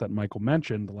that Michael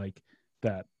mentioned, like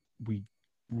that we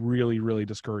really, really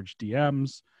discourage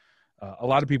DMs. A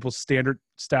lot of people's standard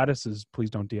status is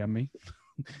please don't DM me,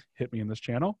 hit me in this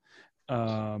channel,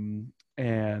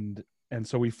 and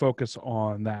so we focus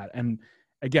on that. And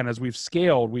again, as we've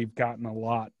scaled, we've gotten a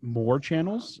lot more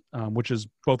channels, which is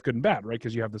both good and bad, right?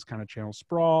 Because you have this kind of channel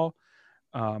sprawl.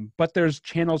 But there's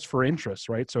channels for interest,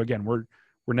 right? So again, we're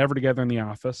never together in the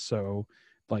office. So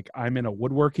like I'm in a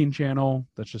woodworking channel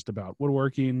that's just about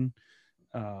woodworking.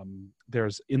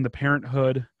 There's In the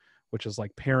Parenthood, which is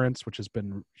like parents, which has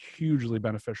been hugely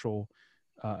beneficial.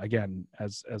 Again,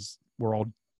 as we're all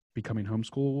becoming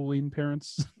homeschooling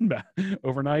parents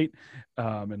overnight,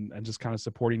 and just kind of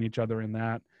supporting each other in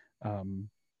that.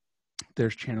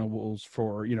 There's channels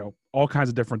for, all kinds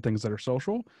of different things that are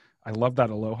social. I love that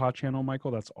Aloha channel,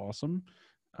 Michael. That's awesome.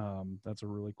 That's a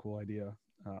really cool idea.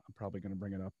 I'm probably going to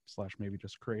bring it up / maybe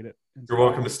just create it. You're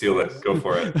welcome to steal it. Go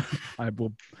for it. I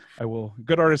will.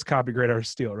 Good artist copy, great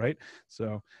artist steal, right?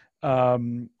 So,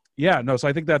 so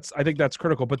I think that's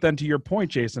critical. But then to your point,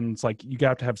 Jason, it's like you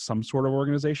got to have some sort of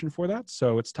organization for that.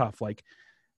 So it's tough. Like,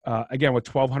 again, with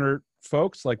 1,200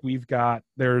 folks, like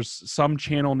there's some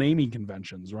channel naming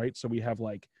conventions, right? So we have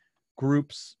like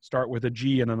groups start with a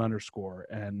G and an underscore,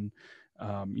 and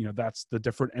that's the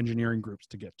different engineering groups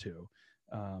to get to.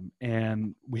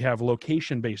 And we have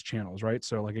location-based channels, right?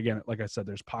 So like, again, like I said,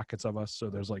 there's pockets of us. So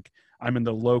there's like, I'm in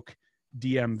the Loc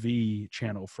DMV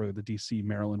channel for the DC,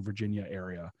 Maryland, Virginia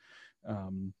area.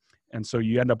 And so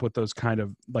you end up with those kind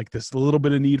of like this little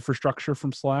bit of need for structure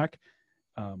from Slack.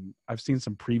 I've seen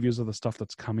some previews of the stuff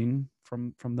that's coming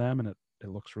from them, and it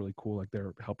looks really cool. Like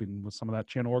they're helping with some of that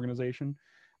channel organization.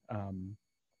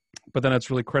 But then it's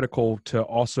really critical to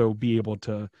also be able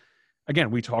to,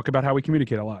 again, we talk about how we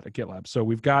communicate a lot at GitLab. So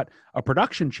we've got a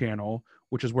production channel,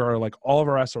 which is where like all of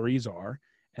our SREs are.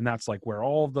 And that's like where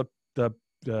all of the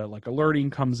like alerting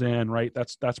comes in, right?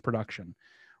 That's production.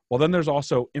 Well, then there's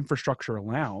also infrastructure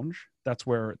lounge. That's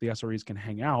where the SREs can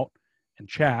hang out and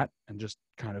chat and just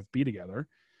kind of be together.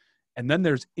 And then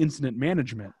there's incident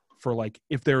management for like,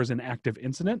 if there is an active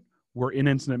incident, we're in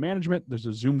incident management. There's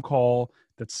a Zoom call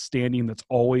that's standing, that's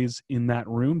always in that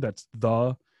room. That's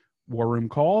the war room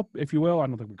call, if you will. I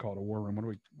don't think we call it a war room. What do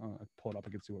we pull it up? I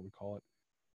can see what we call it.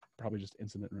 Probably just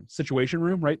incident room, situation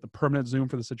room, right? The permanent Zoom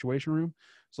for the situation room.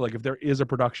 So like if there is a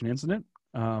production incident,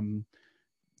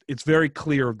 it's very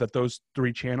clear that those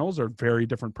three channels are very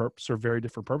different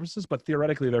purposes, but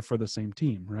theoretically they're for the same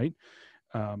team, right?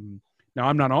 Now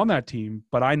I'm not on that team,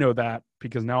 but I know that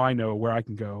because now I know where I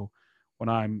can go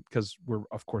because we're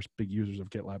of course big users of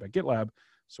GitLab at GitLab.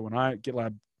 So when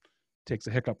GitLab takes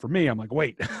a hiccup for me, I'm like,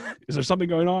 wait, is there something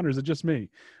going on or is it just me?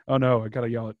 Oh no, I got to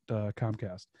yell at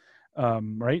Comcast,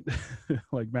 right?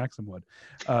 Like Maxim would.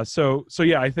 So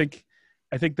yeah, I think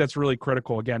that's really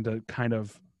critical again to kind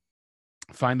of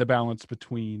find the balance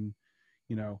between,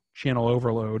 channel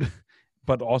overload,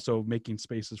 but also making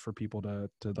spaces for people to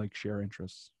like share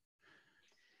interests.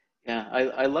 Yeah,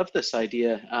 I love this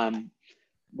idea.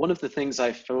 One of the things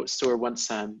I saw once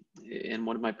in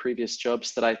one of my previous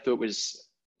jobs that I thought was,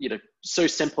 so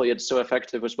simple yet so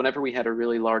effective was whenever we had a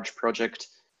really large project,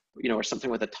 or something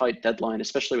with a tight deadline,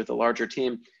 especially with a larger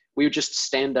team, we would just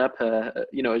stand up a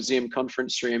Zoom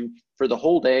conference room for the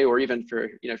whole day or even for,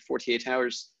 48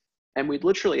 hours. And we'd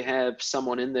literally have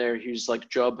someone in there whose like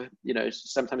job,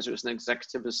 sometimes it was an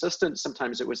executive assistant,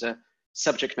 sometimes it was a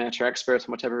subject matter expert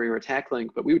on whatever we were tackling,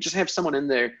 but we would just have someone in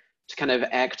there to kind of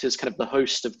act as kind of the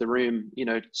host of the room,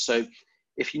 so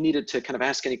if you needed to kind of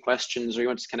ask any questions or you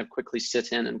wanted to kind of quickly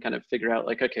sit in and kind of figure out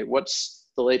like, okay, what's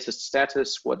the latest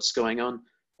status, what's going on,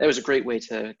 that was a great way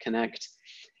to connect.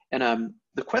 And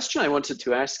the question I wanted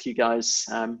to ask you guys,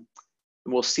 and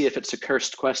we'll see if it's a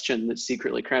cursed question that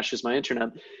secretly crashes my internet,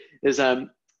 is I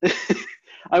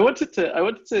wanted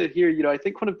to hear, I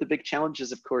think one of the big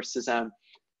challenges, of course, is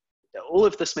all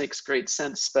of this makes great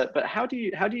sense, but how do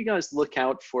you guys look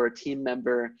out for a team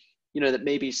member, that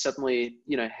maybe suddenly,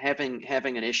 having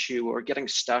an issue or getting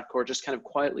stuck or just kind of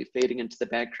quietly fading into the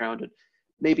background, and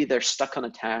maybe they're stuck on a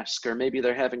task, or maybe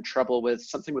they're having trouble with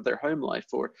something with their home life,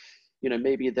 or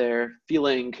maybe they're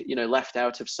feeling left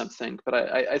out of something. But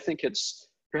I think it's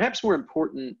perhaps more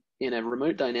important in a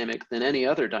remote dynamic than any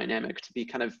other dynamic to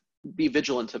be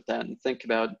vigilant of that and think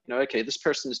about, okay, this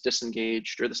person's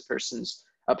disengaged, or this person's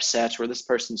upset, or this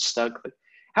person's stuck. But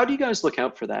how do you guys look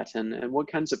out for that, and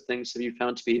what kinds of things have you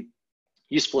found to be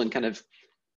useful in kind of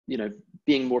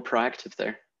being more proactive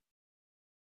there?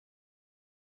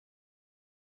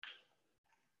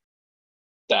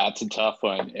 That's a tough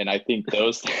one, and I think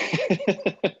those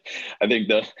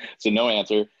so no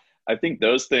answer. I think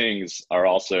those things are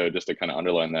also, just to kind of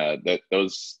underline that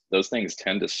those things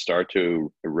tend to start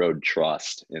to erode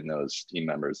trust in those team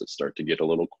members that start to get a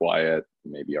little quiet,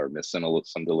 maybe are missing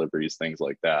some deliveries, things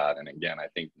like that. And again, I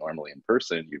think normally in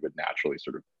person, you would naturally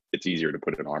it's easier to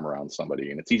put an arm around somebody,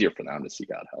 and it's easier for them to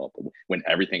seek out help. When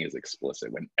everything is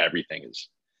explicit, when everything is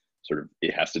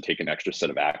it has to take an extra set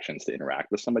of actions to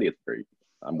interact with somebody,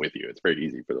 I'm with you. It's very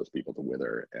easy for those people to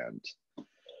wither. And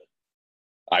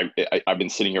I've been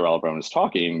sitting here while everyone was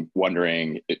talking,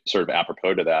 wondering, sort of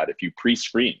apropos to that, if you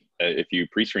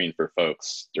pre-screen for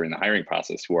folks during the hiring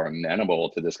process who are amenable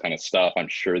to this kind of stuff, I'm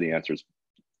sure the answer is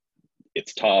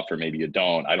it's tough, or maybe you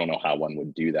don't. I don't know how one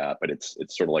would do that, but it's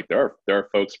sort of like there are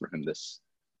folks for whom this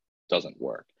doesn't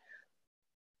work.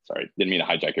 Sorry, didn't mean to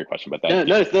hijack your question, but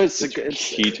it's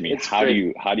key to me. How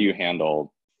do you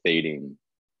handle fading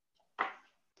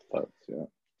folks? Yeah.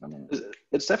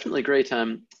 It's definitely great.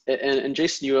 And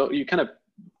Jason, you kind of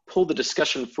pulled the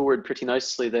discussion forward pretty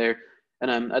nicely there.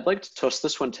 And I'd like to toss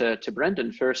this one to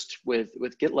Brendan first with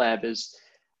GitLab.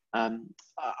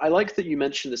 I like that you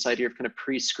mentioned this idea of kind of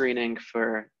pre-screening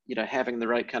for having the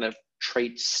right kind of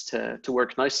traits to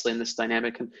work nicely in this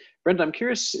dynamic. And Brendan, I'm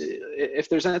curious if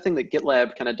there's anything that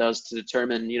GitLab kind of does to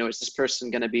determine, is this person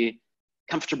going to be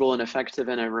comfortable and effective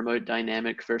in a remote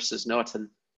dynamic versus not? And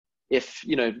if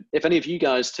any of you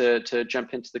guys to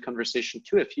jump into the conversation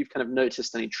too, if you've kind of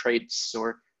noticed any traits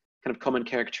or kind of common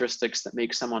characteristics that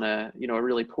make someone a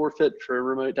really poor fit for a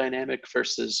remote dynamic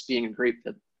versus being a great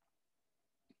fit.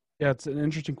 Yeah, it's an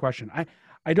interesting question.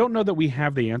 I don't know that we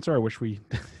have the answer. I wish we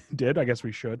did. I guess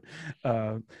we should.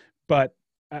 But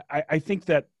I think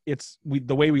that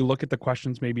the way we look at the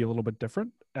questions may be a little bit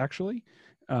different, actually.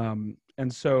 And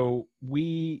so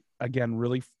we, again,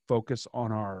 really focus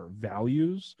on our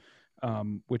values,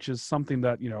 which is something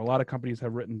that, a lot of companies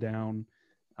have written down.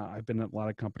 I've been at a lot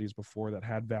of companies before that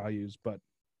had values, but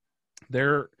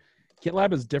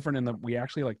GitLab is different in that we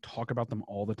actually like talk about them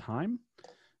all the time,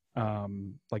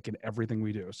 like in everything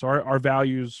we do. So our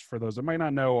values, for those that might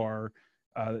not know, are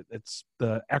it's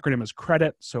the acronym is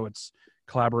CREDIT. So it's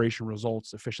collaboration,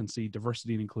 results, efficiency,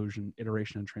 diversity and inclusion,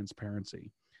 iteration, and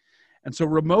transparency. And so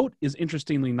remote is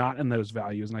interestingly not in those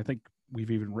values. And I think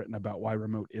we've even written about why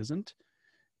remote isn't.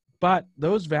 But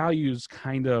those values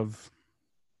kind of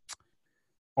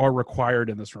are required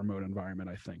in this remote environment,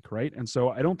 I think, right? And so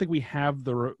I don't think we have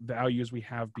the values we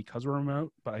have because we're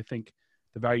remote, but I think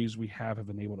the values we have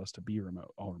enabled us to be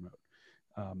remote, all remote,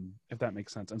 if that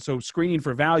makes sense. And so screening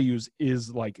for values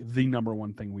is like the number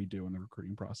one thing we do in the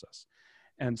recruiting process.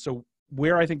 And so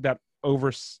where I think that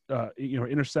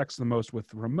intersects the most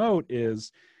with remote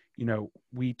is,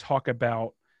 we talk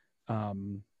about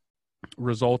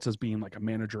results as being like a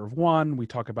manager of one. We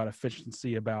talk about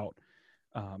efficiency, about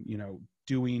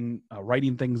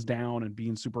writing things down and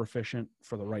being super efficient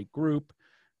for the right group,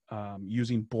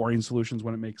 using boring solutions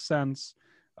when it makes sense.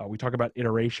 We talk about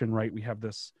iteration, right? We have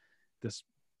this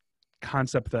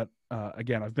concept that,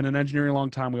 again, I've been in engineering a long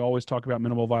time. We always talk about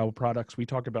minimal viable products. We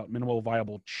talk about minimal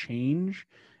viable change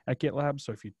at GitLab.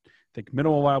 So if you think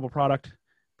minimal viable product,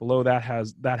 below that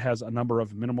has a number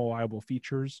of minimal viable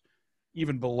features.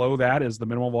 Even below that is the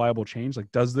minimal viable change.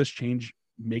 Like, does this change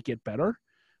make it better?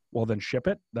 Well, then ship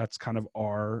it. That's kind of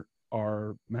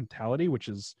our mentality, which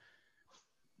is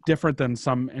different than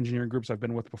some engineering groups I've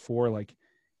been with before. Like,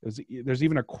 there's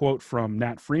even a quote from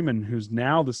Nat Freeman, who's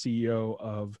now the CEO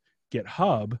of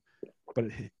GitHub, but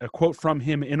a quote from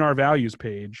him in our values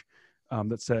page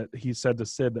that he said to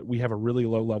Sid that we have a really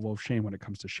low level of shame when it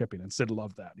comes to shipping. And Sid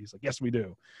loved that. He's like, yes, we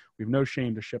do. We have no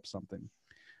shame to ship something.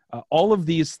 All of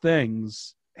these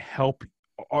things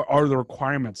are the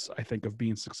requirements, I think, of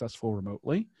being successful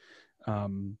remotely.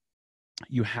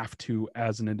 You have to,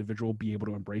 as an individual, be able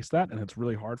to embrace that. And it's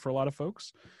really hard for a lot of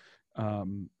folks.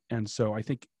 And so I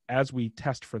think as we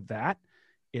test for that,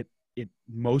 it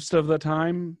most of the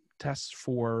time tests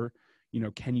for,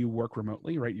 can you work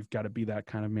remotely, right? You've got to be that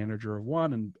kind of manager of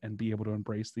one and be able to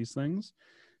embrace these things.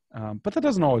 But that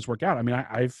doesn't always work out. I mean,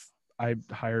 I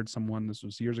hired someone, this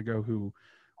was years ago, who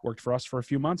worked for us for a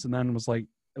few months and then was like,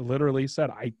 literally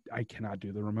said, I cannot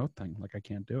do the remote thing. Like, I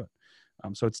can't do it.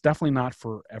 So it's definitely not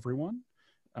for everyone.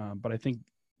 But I think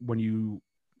when you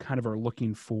kind of are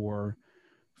looking for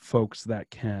folks that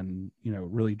can,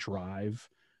 really drive,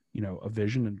 a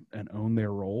vision and own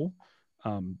their role,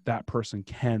 that person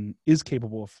is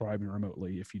capable of thriving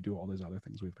remotely if you do all these other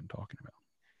things we've been talking about.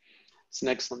 It's an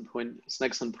excellent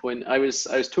point. I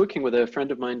was talking with a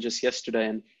friend of mine just yesterday,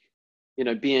 and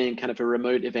being kind of a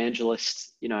remote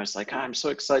evangelist, I was like, I'm so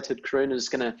excited. Corona is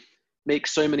going to make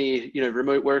so many,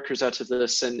 remote workers out of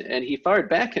this. And he fired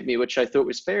back at me, which I thought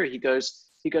was fair. He goes,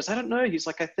 I don't know. He's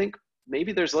like, I think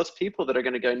maybe there's lots of people that are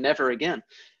going to go never again.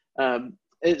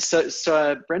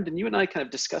 So Brendan, you and I kind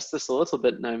of discussed this a little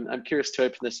bit, and I'm curious to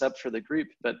open this up for the group,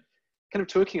 but kind of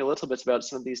talking a little bit about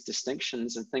some of these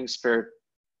distinctions and things for,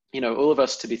 all of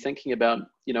us to be thinking about,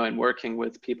 and working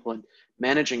with people and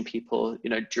managing people,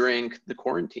 during the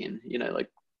quarantine, like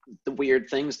the weird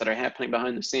things that are happening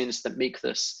behind the scenes that make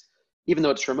this, even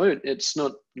though it's remote, it's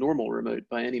not normal remote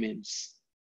by any means.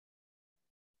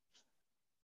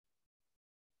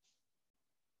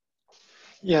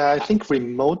 Yeah, I think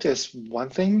remote is one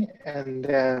thing, and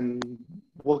then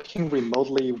working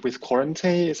remotely with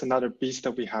quarantine is another beast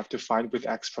that we have to fight with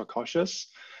extra cautious.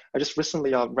 I just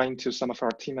recently ran into some of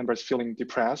our team members feeling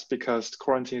depressed because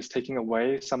quarantine is taking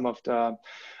away some of the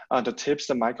tips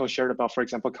that Michael shared about, for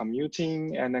example,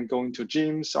 commuting and then going to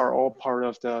gyms are all part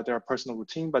of their personal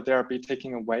routine, but they are being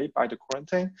taken away by the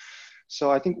quarantine. So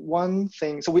I think one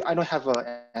thing, I don't have an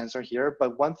answer here,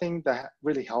 but one thing that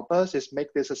really helped us is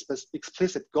make this a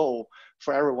explicit goal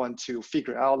for everyone to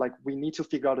figure out, like we need to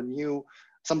figure out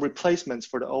some replacements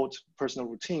for the old personal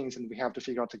routines, and we have to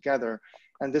figure out together.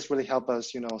 And this really helped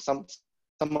us,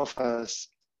 some of us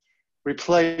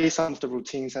replace some of the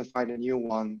routines and find a new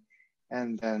one.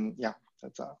 And then, yeah,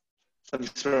 that's some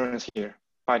experience here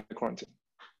by the quarantine.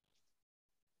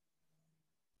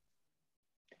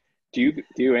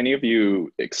 Do any of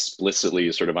you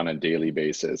explicitly, sort of on a daily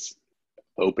basis,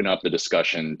 open up the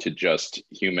discussion to just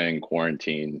human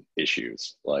quarantine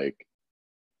issues? Like,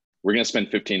 we're going to spend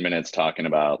 15 minutes talking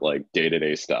about like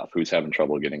day-to-day stuff. Who's having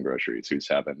trouble getting groceries? Who's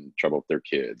having trouble with their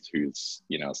kids? Who's,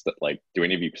 like, do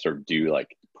any of you sort of do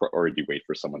like, or do you wait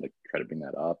for someone to try to bring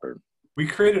that up? Or we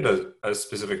created a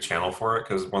specific channel for it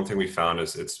because one thing we found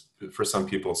is it's, for some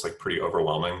people, it's like pretty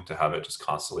overwhelming to have it just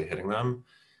constantly hitting them.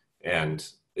 And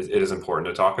it is important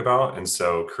to talk about. And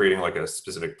so creating like a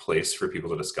specific place for people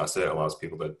to discuss it allows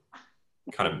people to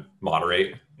kind of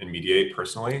moderate and mediate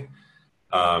personally.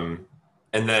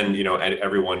 And then, and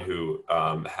everyone who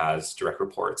has direct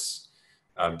reports,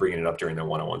 bringing it up during their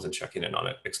one-on-ones and checking in on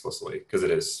it explicitly, because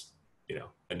it is,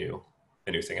 a new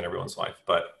thing in everyone's life.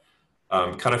 But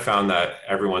kind of found that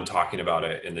everyone talking about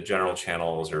it in the general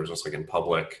channels or just like in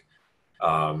public,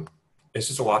 it's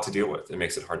just a lot to deal with. It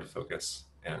makes it hard to focus.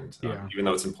 And even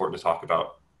though it's important to talk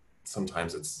about,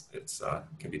 sometimes it's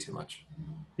can be too much.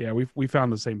 Yeah, we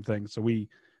found the same thing. So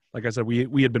like I said,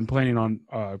 we had been planning on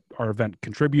our event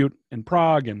Contribute in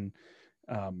Prague, and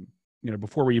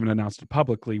before we even announced it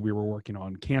publicly, we were working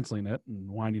on canceling it and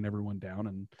winding everyone down,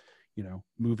 and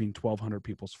moving 1,200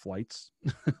 people's flights.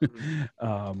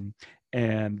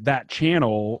 And that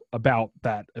channel about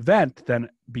that event then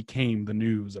became the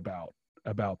news about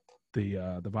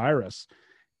the virus.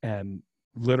 And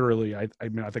literally, I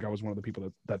think I was one of the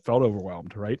people that felt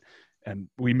overwhelmed, right? And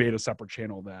we made a separate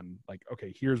channel then, like,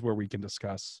 okay, here's where we can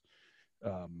discuss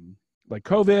like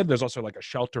COVID. There's also like a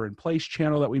shelter in place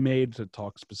channel that we made to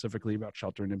talk specifically about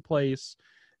sheltering in place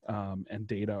and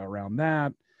data around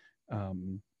that.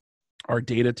 Our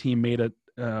data team made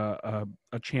a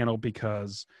channel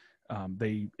because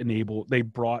they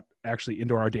brought actually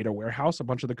into our data warehouse a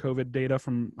bunch of the COVID data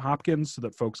from Hopkins so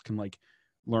that folks can like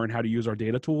learn how to use our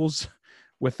data tools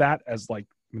with that as like,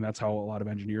 I mean, that's how a lot of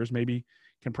engineers maybe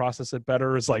can process it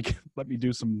better, is like, let me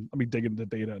dig into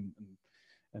data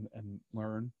and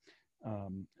learn.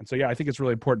 And so, yeah, I think it's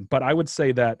really important. But I would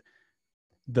say that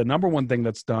the number one thing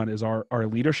that's done is our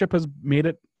leadership has made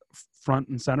it front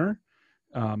and center.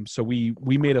 So we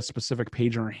made a specific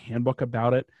page in our handbook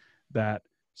about it that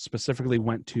specifically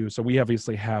went to, so we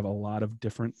obviously have a lot of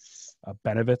different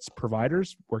benefits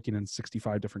providers working in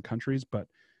 65 different countries, but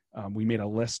we made a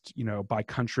list, by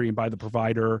country and by the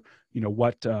provider,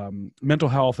 what mental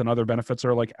health and other benefits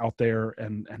are like out there,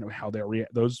 and how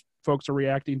those folks are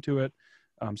reacting to it,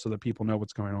 so that people know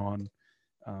what's going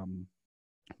on.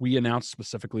 We announced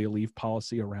specifically a leave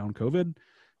policy around COVID.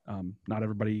 Not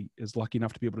everybody is lucky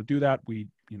enough to be able to do that. We,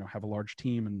 have a large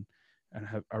team and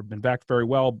have been backed very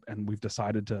well. And we've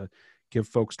decided to give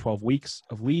folks 12 weeks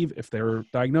of leave if they're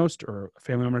diagnosed or a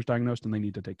family member is diagnosed and they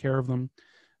need to take care of them.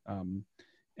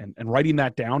 And writing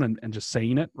that down and just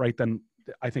saying it, right, then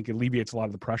I think alleviates a lot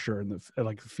of the pressure and the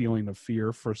like feeling of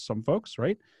fear for some folks,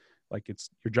 right? Like it's,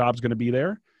 your job's going to be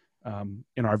there.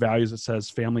 In our values, it says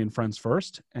family and friends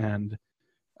first. And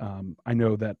I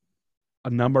know that a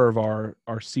number of our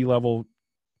C-level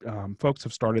folks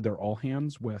have started their all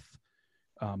hands with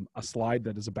a slide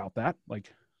that is about that.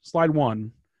 Like slide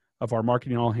one of our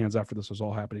marketing all hands after this was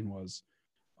all happening was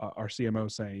our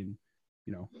CMO saying,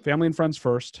 family and friends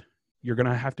first. You're going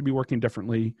to have to be working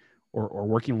differently or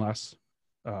working less.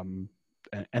 And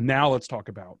now let's talk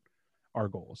about our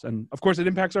goals. And of course it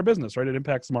impacts our business, right? It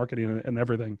impacts marketing and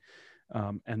everything.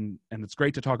 And it's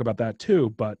great to talk about that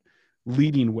too, but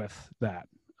leading with that.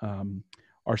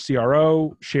 Our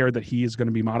CRO shared that he is going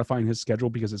to be modifying his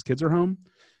schedule because his kids are home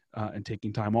and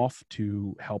taking time off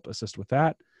to help assist with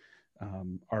that.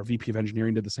 Our VP of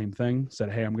engineering did the same thing,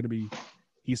 said, hey,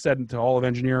 he said to all of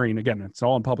engineering, again, it's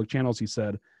all in public channels. He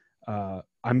said,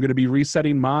 I'm going to be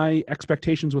resetting my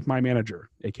expectations with my manager,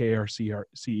 AKA our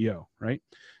CEO, right?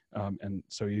 And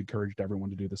so he encouraged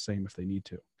everyone to do the same if they need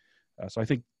to. So I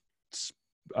think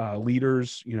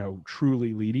leaders,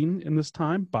 truly leading in this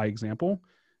time by example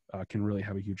can really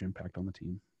have a huge impact on the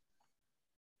team.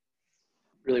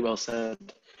 Really well said.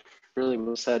 Really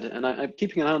well said. And I'm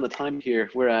keeping an eye on the time here.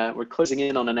 We're closing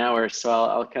in on an hour, so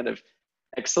I'll kind of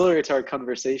accelerate our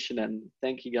conversation. And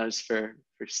thank you guys for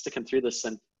sticking through this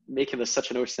and making this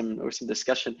such an awesome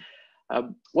discussion.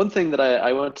 One thing that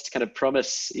I wanted to kind of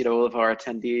promise, all of our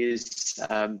attendees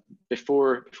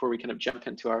before we kind of jump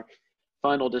into our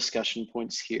final discussion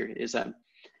points here is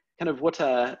kind of what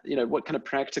kind of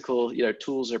practical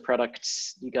tools or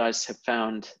products you guys have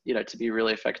found to be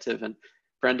really effective. And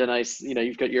Brendan,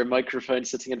 you've got your microphone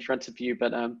sitting in front of you,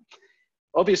 but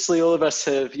obviously all of us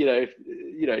have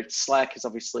Slack is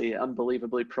obviously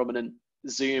unbelievably prominent,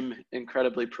 Zoom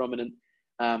incredibly prominent,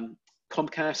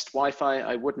 Comcast Wi-Fi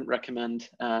I wouldn't recommend,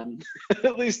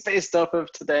 at least based off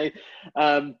of today.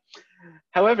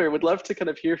 However, would love to kind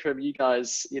of hear from you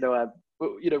guys.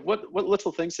 What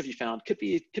little things have you found? Could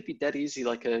be dead easy,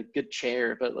 like a good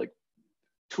chair, but like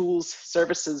tools,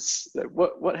 services.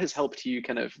 What has helped you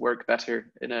kind of work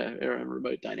better in a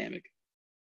remote dynamic?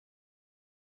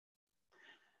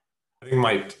 I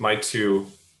think my two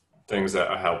things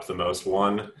that help the most.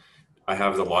 One, I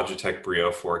have the Logitech Brio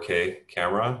 4K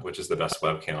camera, which is the best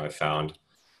webcam I've found.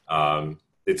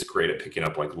 It's great at picking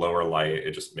up like lower light.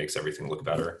 It just makes everything look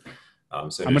better.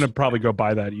 So I'm going to probably go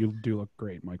buy that. You do look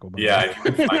great, Michael. Yeah, if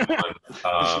you can find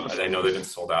one. I know they've been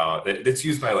sold out. It's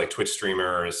used by like Twitch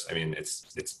streamers. I mean,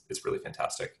 it's really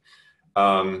fantastic.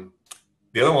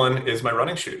 The other one is my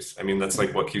running shoes. I mean, that's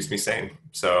like what keeps me sane.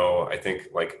 So I think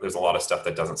like there's a lot of stuff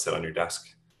that doesn't sit on your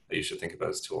desk that you should think about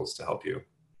as tools to help you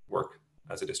work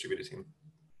as a distributed team.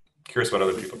 Curious what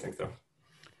other people think though.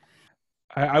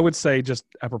 I would say, just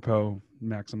apropos,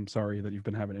 Max, I'm sorry that you've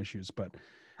been having issues, but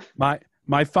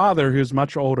my father, who's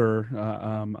much older,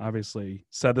 obviously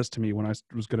said this to me when I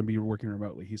was going to be working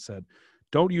remotely. He said,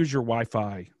 "Don't use your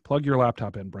Wi-Fi. Plug your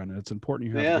laptop in, Brendan. It's important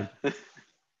you have a good."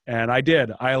 And I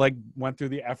did. I went through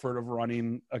the effort of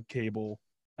running a cable,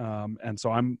 and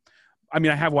so I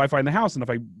have Wi-Fi in the house, and if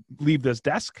I leave this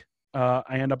desk, I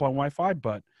end up on Wi-Fi.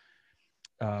 But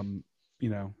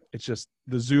it's just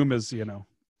the Zoom is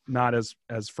not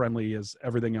as friendly as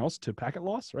everything else to packet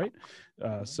loss, right?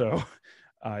 So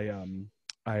I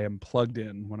am plugged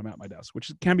in when I'm at my desk,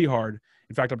 which can be hard.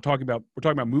 In fact, we're talking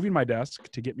about moving my desk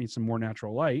to get me some more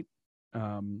natural light,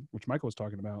 which Michael was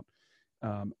talking about.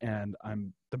 And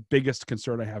the biggest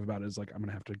concern I have about it is I'm going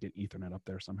to have to get Ethernet up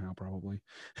there somehow, probably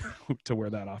to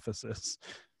where that office is.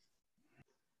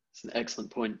 It's an excellent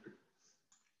point.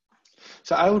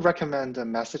 So I would recommend a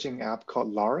messaging app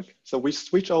called Lark. So we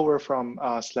switched over from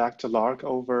Slack to Lark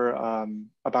over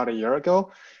about a year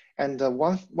ago. And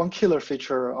one killer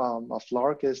feature of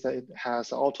Lark is that it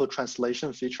has an auto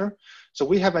translation feature. So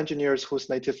we have engineers whose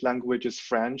native language is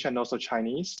French and also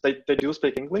Chinese. They do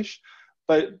speak English,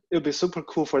 but it would be super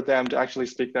cool for them to actually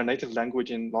speak their native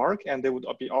language in Lark, and they would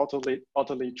be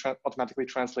automatically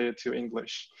translated to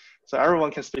English. So everyone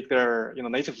can speak their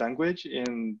native language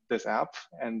in this app,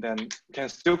 and then can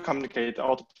still communicate. The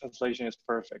auto translation is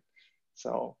perfect.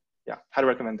 So yeah, highly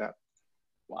recommend that.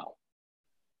 Wow.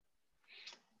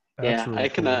 That's really I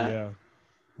can. cool,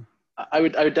 I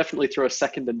would definitely throw a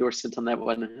second endorsement on that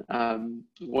one.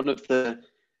 One of the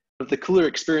cooler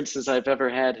experiences I've ever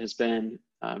had has been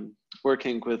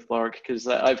working with Lark, because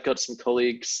I've got some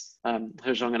colleagues,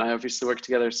 Hezhong and I obviously work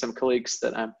together, some colleagues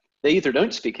that they either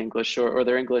don't speak English or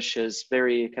their English is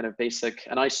very kind of basic,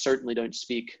 and I certainly don't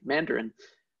speak Mandarin,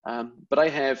 but I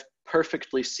have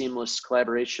perfectly seamless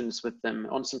collaborations with them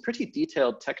on some pretty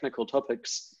detailed technical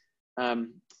topics,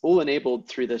 all enabled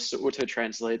through this auto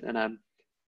translate. And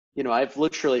I've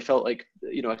literally felt like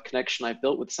a connection I've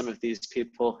built with some of these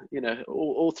people,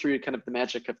 all through kind of the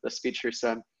magic of this feature.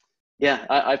 So yeah,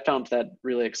 I found that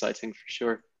really exciting for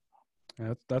sure.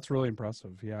 Yeah, that's really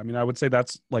impressive. Yeah, I would say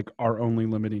that's our only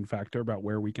limiting factor about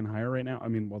where we can hire right now.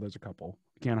 Well, there's a couple.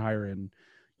 We can't hire in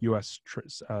U.S.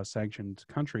 sanctioned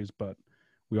countries, but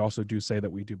we also do say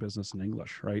that we do business in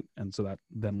English, right? And so that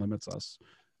then limits us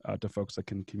to folks that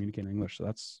can communicate in English. So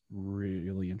that's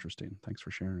really interesting. Thanks for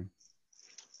sharing.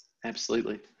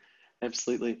 Absolutely.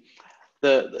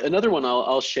 Another one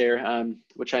I'll share,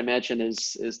 which I imagine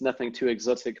is nothing too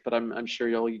exotic, but I'm sure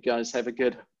you guys have a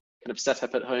good kind of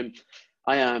setup at home.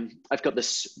 I've got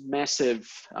this massive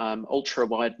ultra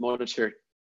wide monitor,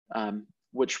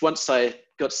 which once I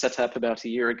got set up about a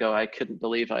year ago, I couldn't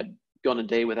believe I'd gone a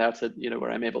day without it. Where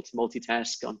I'm able to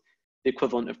multitask on the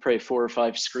equivalent of probably 4 or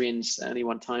 5 screens at any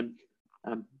one time.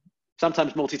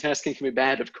 Sometimes multitasking can be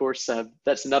bad, of course.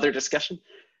 That's another discussion.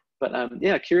 But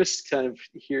yeah, curious to kind of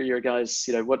hear your guys,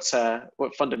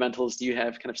 what fundamentals do you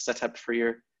have kind of set up for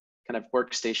your kind of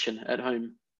workstation at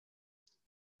home?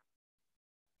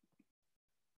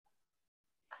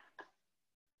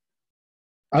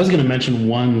 I was going to mention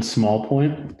one small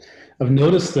point. I've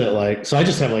noticed that so I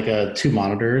just have 2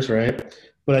 monitors, right?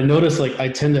 But I notice I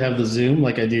tend to have the Zoom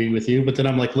like I do with you, but then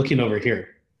I'm looking over here,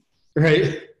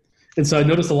 right? And so I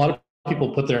noticed a lot of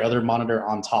people put their other monitor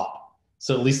on top.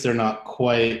 So at least they're not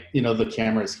quite, the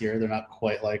camera's here. They're not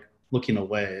quite looking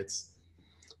away. It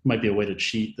might be a way to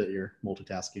cheat that you're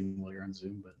multitasking while you're on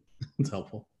Zoom, but it's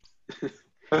helpful.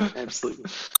 Absolutely.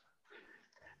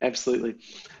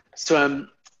 So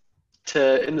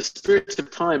in the spirit of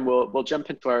time, we'll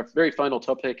jump into our very final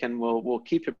topic, and we'll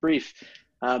keep it brief.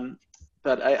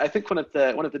 But I think one of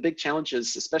the big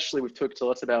challenges, especially we've talked a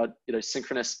lot about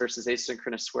synchronous versus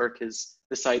asynchronous work, is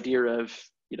this idea of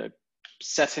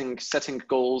setting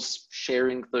goals,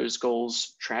 sharing those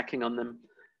goals, tracking on them.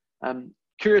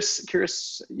 Curious,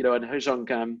 and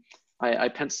Hezhong, I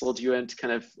penciled you in to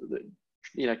kind of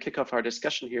kick off our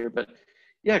discussion here, but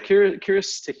yeah,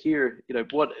 curious to hear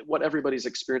what everybody's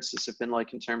experiences have been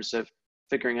like in terms of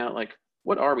figuring out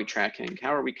what are we tracking,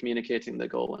 how are we communicating the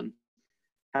goal, and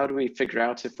how do we figure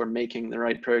out if we're making the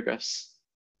right progress?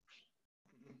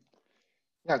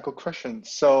 Yeah, good question.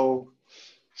 So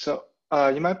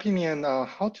in my opinion,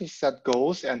 how to set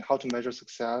goals and how to measure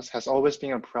success has always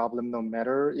been a problem, no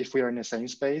matter if we are in the same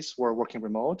space or working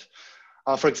remote.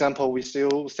 For example, we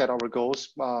still set our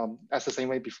goals as the same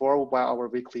way before while our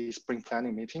weekly spring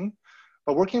planning meeting.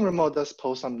 But working remote does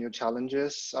pose some new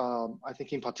challenges. I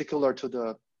think in particular to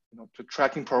the to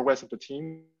tracking progress of the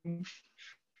team.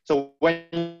 So when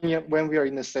when we are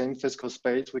in the same physical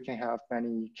space, we can have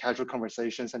many casual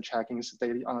conversations and check-ins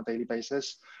daily on a daily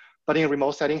basis. But in a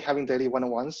remote setting, having daily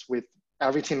one-on-ones with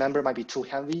every team member might be too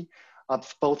heavy,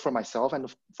 both for myself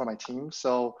and for my team.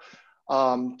 So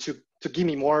to give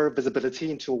me more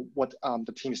visibility into what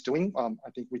the team is doing, I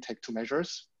think we take two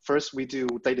measures. First, we do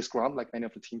daily scrum like many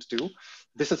of the teams do.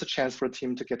 This is a chance for a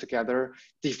team to get together,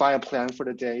 define a plan for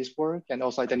the day's work, and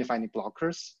also identify any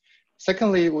blockers.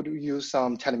 Secondly, we would use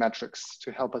some telemetrics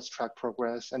to help us track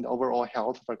progress and the overall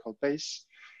health of our code base.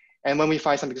 And when we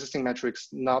find some existing metrics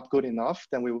not good enough,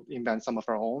 then we will invent some of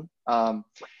our own.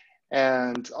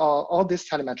 And all these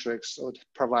telemetrics would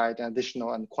provide an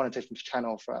additional and quantitative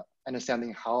channel for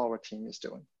understanding how our team is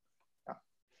doing. Yeah.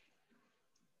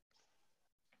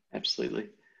 Absolutely,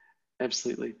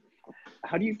 absolutely.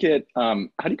 How do you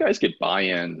guys get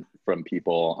buy-in from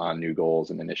people on new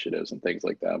goals and initiatives and things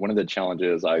like that? One of the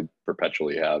challenges I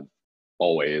perpetually have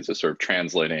always is sort of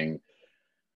translating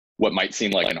what might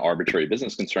seem like an arbitrary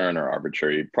business concern or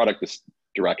arbitrary product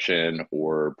direction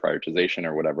or prioritization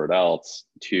or whatever else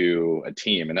to a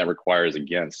team. And that requires,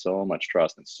 again, so much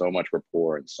trust and so much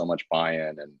rapport and so much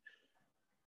buy-in and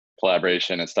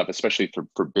collaboration and stuff, especially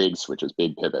for big switches,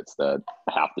 big pivots that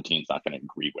half the team's not going to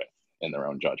agree with in their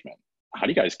own judgment. How do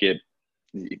you guys do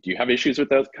you have issues with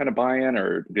those kind of buy-in,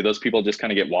 or do those people just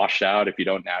kind of get washed out if you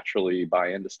don't naturally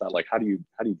buy into stuff? Like, how do you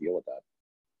deal with that?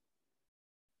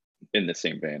 In the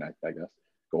same vein, I guess,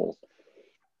 goals.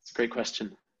 It's a great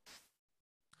question.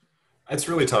 It's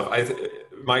really tough.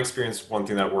 My experience, one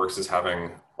thing that works is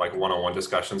having like one-on-one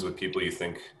discussions with people you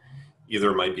think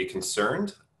either might be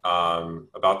concerned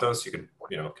about those. You could,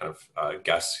 kind of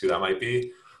guess who that might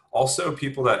be. Also,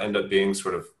 people that end up being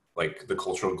sort of like the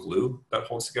cultural glue that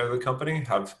holds together the company,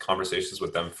 have conversations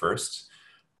with them first.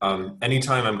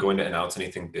 Anytime I'm going to announce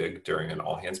anything big during an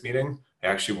all-hands meeting, I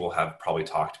actually will have probably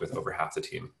talked with over half the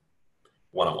team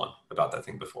one-on-one about that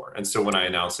thing before. And so when I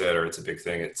announce it or it's a big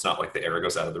thing, it's not like the air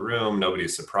goes out of the room,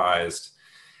 nobody's surprised.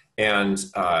 And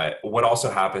what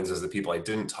also happens is the people I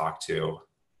didn't talk to,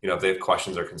 if they have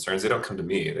questions or concerns, they don't come to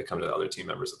me, they come to the other team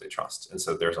members that they trust. And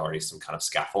so there's already some kind of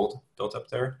scaffold built up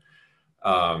there.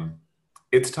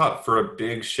 It's tough for a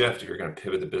big shift. If you're going to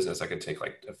pivot the business, that could take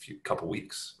like couple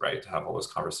weeks, right? To have all those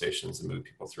conversations and move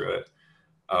people through it.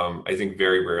 I think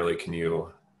very rarely can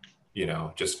you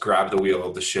just grab the wheel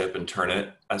of the ship and turn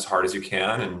it as hard as you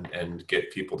can and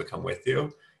get people to come with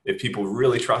you. If people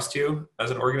really trust you as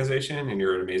an organization and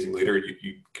you're an amazing leader,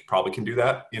 you probably can do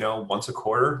that, once a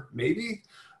quarter, maybe,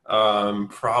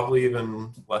 probably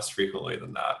even less frequently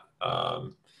than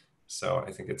that. So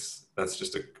I think that's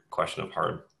just a question of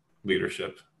hard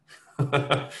leadership.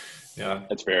 Yeah.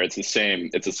 That's fair. It's the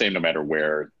same no matter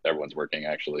where everyone's working,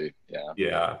 actually.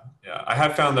 Yeah. I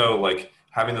have found though, like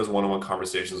having those one-on-one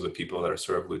conversations with people that are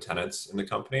sort of lieutenants in the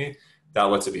company, that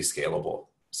lets it be scalable.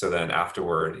 So then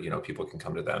afterward, people can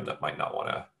come to them that might not want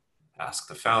to ask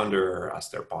the founder,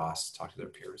 ask their boss, talk to their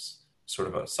peers, sort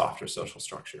of a softer social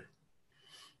structure.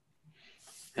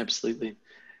 Absolutely.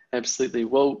 Absolutely.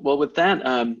 Well, with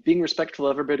that, being respectful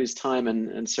of everybody's time,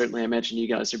 and certainly I imagine you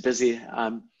guys are busy,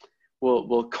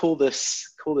 we'll call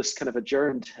this kind of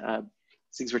adjourned.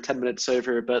 Since we're 10 minutes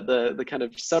over, but the kind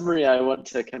of summary I want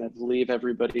to kind of leave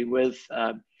everybody with,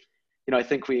 I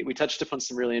think we touched upon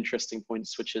some really interesting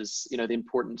points, which is, the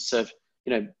importance of,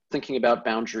 thinking about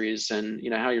boundaries and,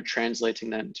 how you're translating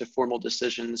that into formal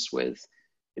decisions with,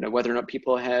 whether or not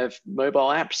people have mobile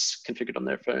apps configured on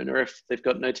their phone or if they've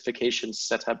got notifications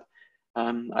set up.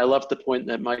 I love the point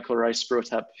that Michael Rice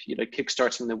brought up,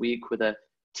 kickstarting the week with a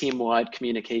team-wide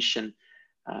communication.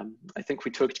 I think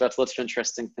we talked about lots of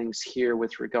interesting things here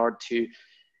with regard to,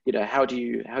 how do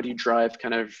you drive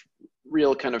kind of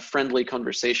real kind of friendly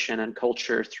conversation and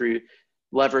culture through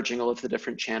leveraging all of the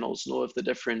different channels and all of the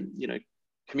different,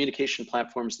 communication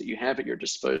platforms that you have at your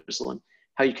disposal, and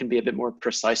how you can be a bit more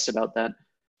precise about that.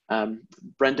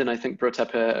 Brendan, I think, brought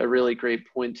up a really great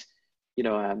point,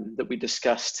 that we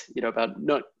discussed, about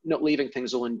not leaving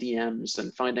things all in DMs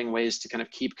and finding ways to kind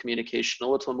of keep communication a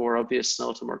little more obvious and a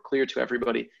little more clear to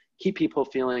everybody, keep people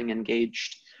feeling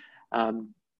engaged.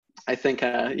 I think,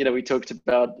 we talked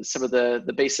about some of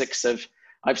the basics of,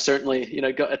 I've certainly,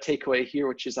 got a takeaway here,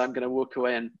 which is I'm going to walk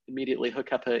away and immediately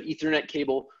hook up an Ethernet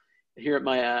cable here at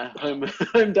my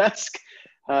home desk.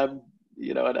 And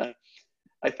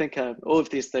I think all of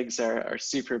these things are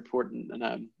super important.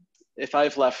 And if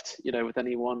I've left, with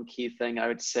any one key thing, I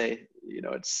would say,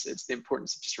 it's the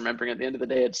importance of just remembering at the end of the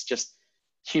day, it's just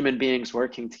human beings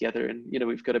working together. And,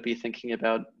 we've got to be thinking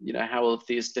about, how all of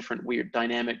these different weird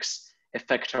dynamics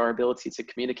affect our ability to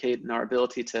communicate and our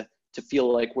ability to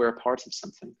feel like we're a part of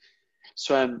something.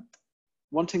 So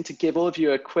wanting to give all of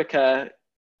you a quick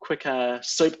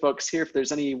soapbox here. If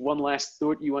there's any one last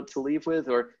thought you want to leave with,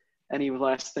 or any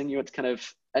last thing you want to kind of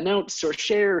announce or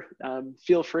share,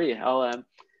 feel free. I'll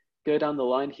go down the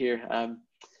line here.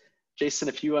 Jason,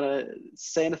 if you want to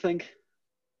say anything.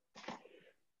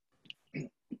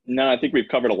 No, I think we've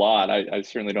covered a lot. I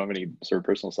certainly don't have any sort of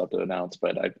personal stuff to announce,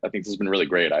 but I think this has been really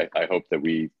great. I hope that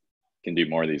we can do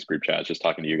more of these group chats. Just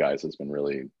talking to you guys has been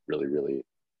really, really, really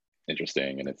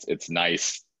interesting. And it's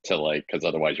nice to, like, because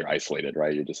otherwise you're isolated,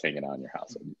 right? You're just hanging out in your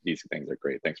house. And these things are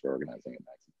great. Thanks for organizing it,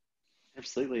 Max.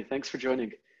 Absolutely. Thanks for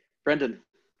joining. Brendan.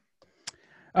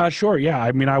 Sure. Yeah.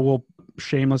 I mean, I will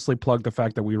shamelessly plug the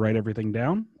fact that we write everything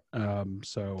down.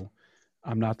 So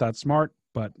I'm not that smart,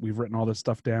 but we've written all this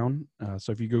stuff down.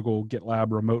 So if you Google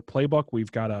GitLab remote playbook,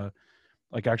 we've got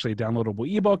actually a downloadable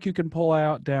ebook you can pull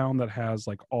out down that has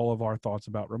like all of our thoughts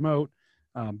about remote.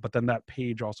 But then that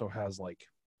page also has like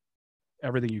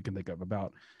everything you can think of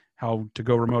about how to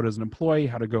go remote as an employee,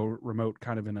 how to go remote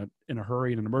kind of in a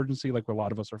hurry, in an emergency, like a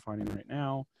lot of us are finding right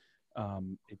now.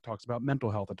 It talks about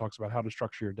mental health. It talks about how to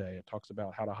structure your day. It talks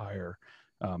about how to hire.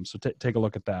 So take a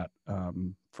look at that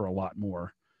for a lot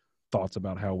more thoughts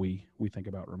about how we think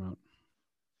about remote.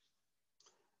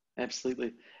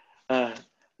 Absolutely.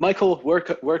 Michael,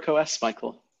 work OS,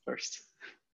 Michael, first.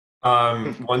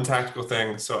 One tactical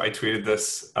thing. So I tweeted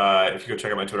this. If you go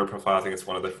check out my Twitter profile, I think it's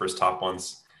one of the first top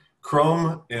ones.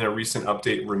 Chrome, in a recent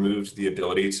update, removed the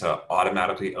ability to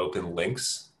automatically open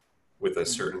links with a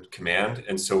certain command.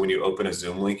 And so when you open a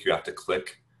Zoom link, you have to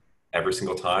click every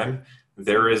single time.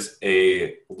 There is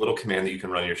a little command that you can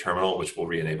run in your terminal, which will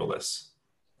re-enable this.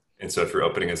 And so if you're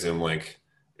opening a Zoom link,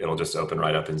 it'll just open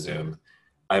right up in Zoom.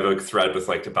 I have a thread with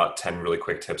like about 10 really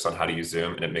quick tips on how to use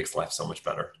Zoom, and it makes life so much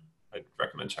better. I'd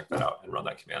recommend check that out and run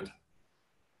that command.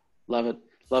 Love it.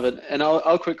 Love it. And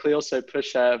I'll quickly also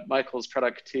push Michael's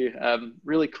product too.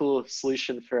 Really cool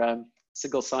solution for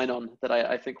single sign-on that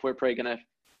I think we're probably going to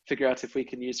figure out if we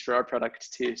can use for our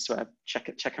product too. So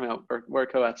check him out,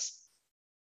 Work OS.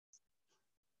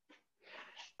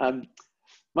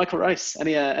 Michael Rice,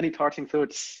 any parting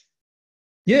thoughts?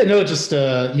 Yeah, no, just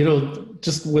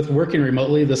just with working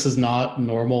remotely, this is not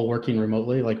normal working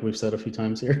remotely, like we've said a few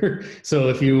times here. So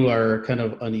if you are kind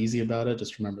of uneasy about it,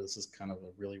 just remember this is kind of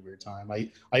a really weird time.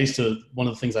 I used to, one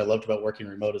of the things I loved about working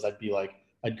remote is I'd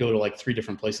go to like 3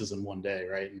 different places in one day,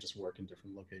 right, and just work in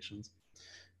different locations.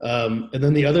 And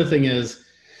then the other thing is,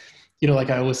 like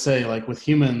I always say, like with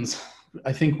humans,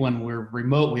 I think when we're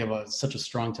remote, we have such a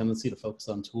strong tendency to focus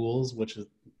on tools, which is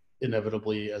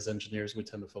inevitably, as engineers, we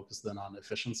tend to focus then on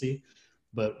efficiency.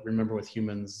 But remember, with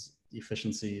humans,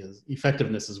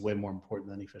 effectiveness is way more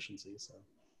important than efficiency. So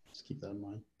just keep that in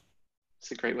mind. It's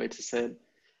a great way to say it.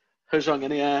 Hojong,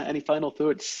 any final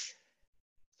thoughts?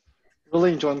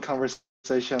 Really enjoyed the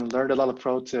conversation, learned a lot of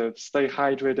pro tips, stay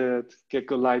hydrated, get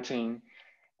good lighting,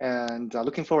 and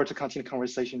looking forward to continue the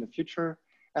conversation in the future.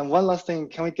 And one last thing,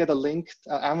 can we get a link,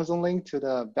 Amazon link to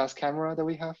the best camera that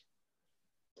we have?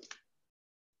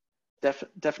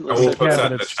 Definitely. Yeah,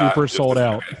 but it's super sold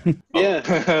out. Yeah.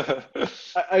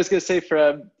 I was going to say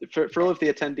for all of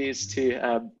the attendees too,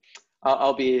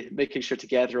 I'll be making sure to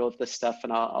gather all of this stuff,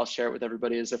 and I'll share it with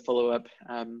everybody as a follow-up,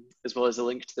 as well as a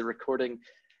link to the recording.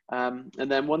 And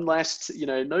then one last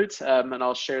note, and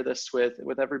I'll share this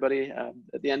with everybody.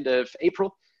 At the end of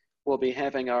April, we'll be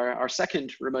having our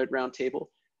second remote roundtable.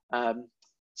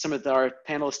 Some of our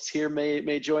panelists here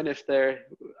may join if they're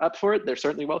up for it. They're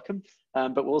certainly welcome.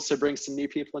 But we'll also bring some new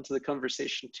people into the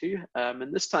conversation too.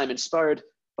 And this time inspired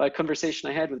by a conversation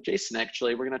I had with Jason,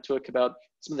 actually. We're going to talk about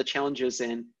some of the challenges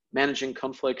in managing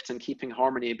conflict and keeping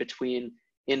harmony between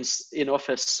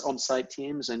in-office on-site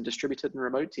teams and distributed and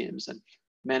remote teams, and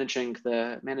managing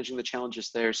the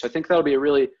challenges there. So I think that'll be a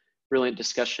really brilliant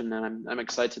discussion, and I'm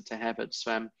excited to have it.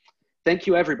 So thank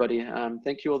you, everybody.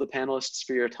 Thank you all the panelists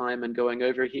for your time and going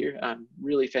over here.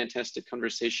 Really fantastic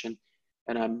conversation.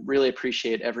 And really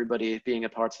appreciate everybody being a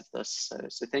part of this.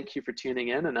 So thank you for tuning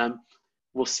in, and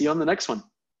we'll see you on the next one.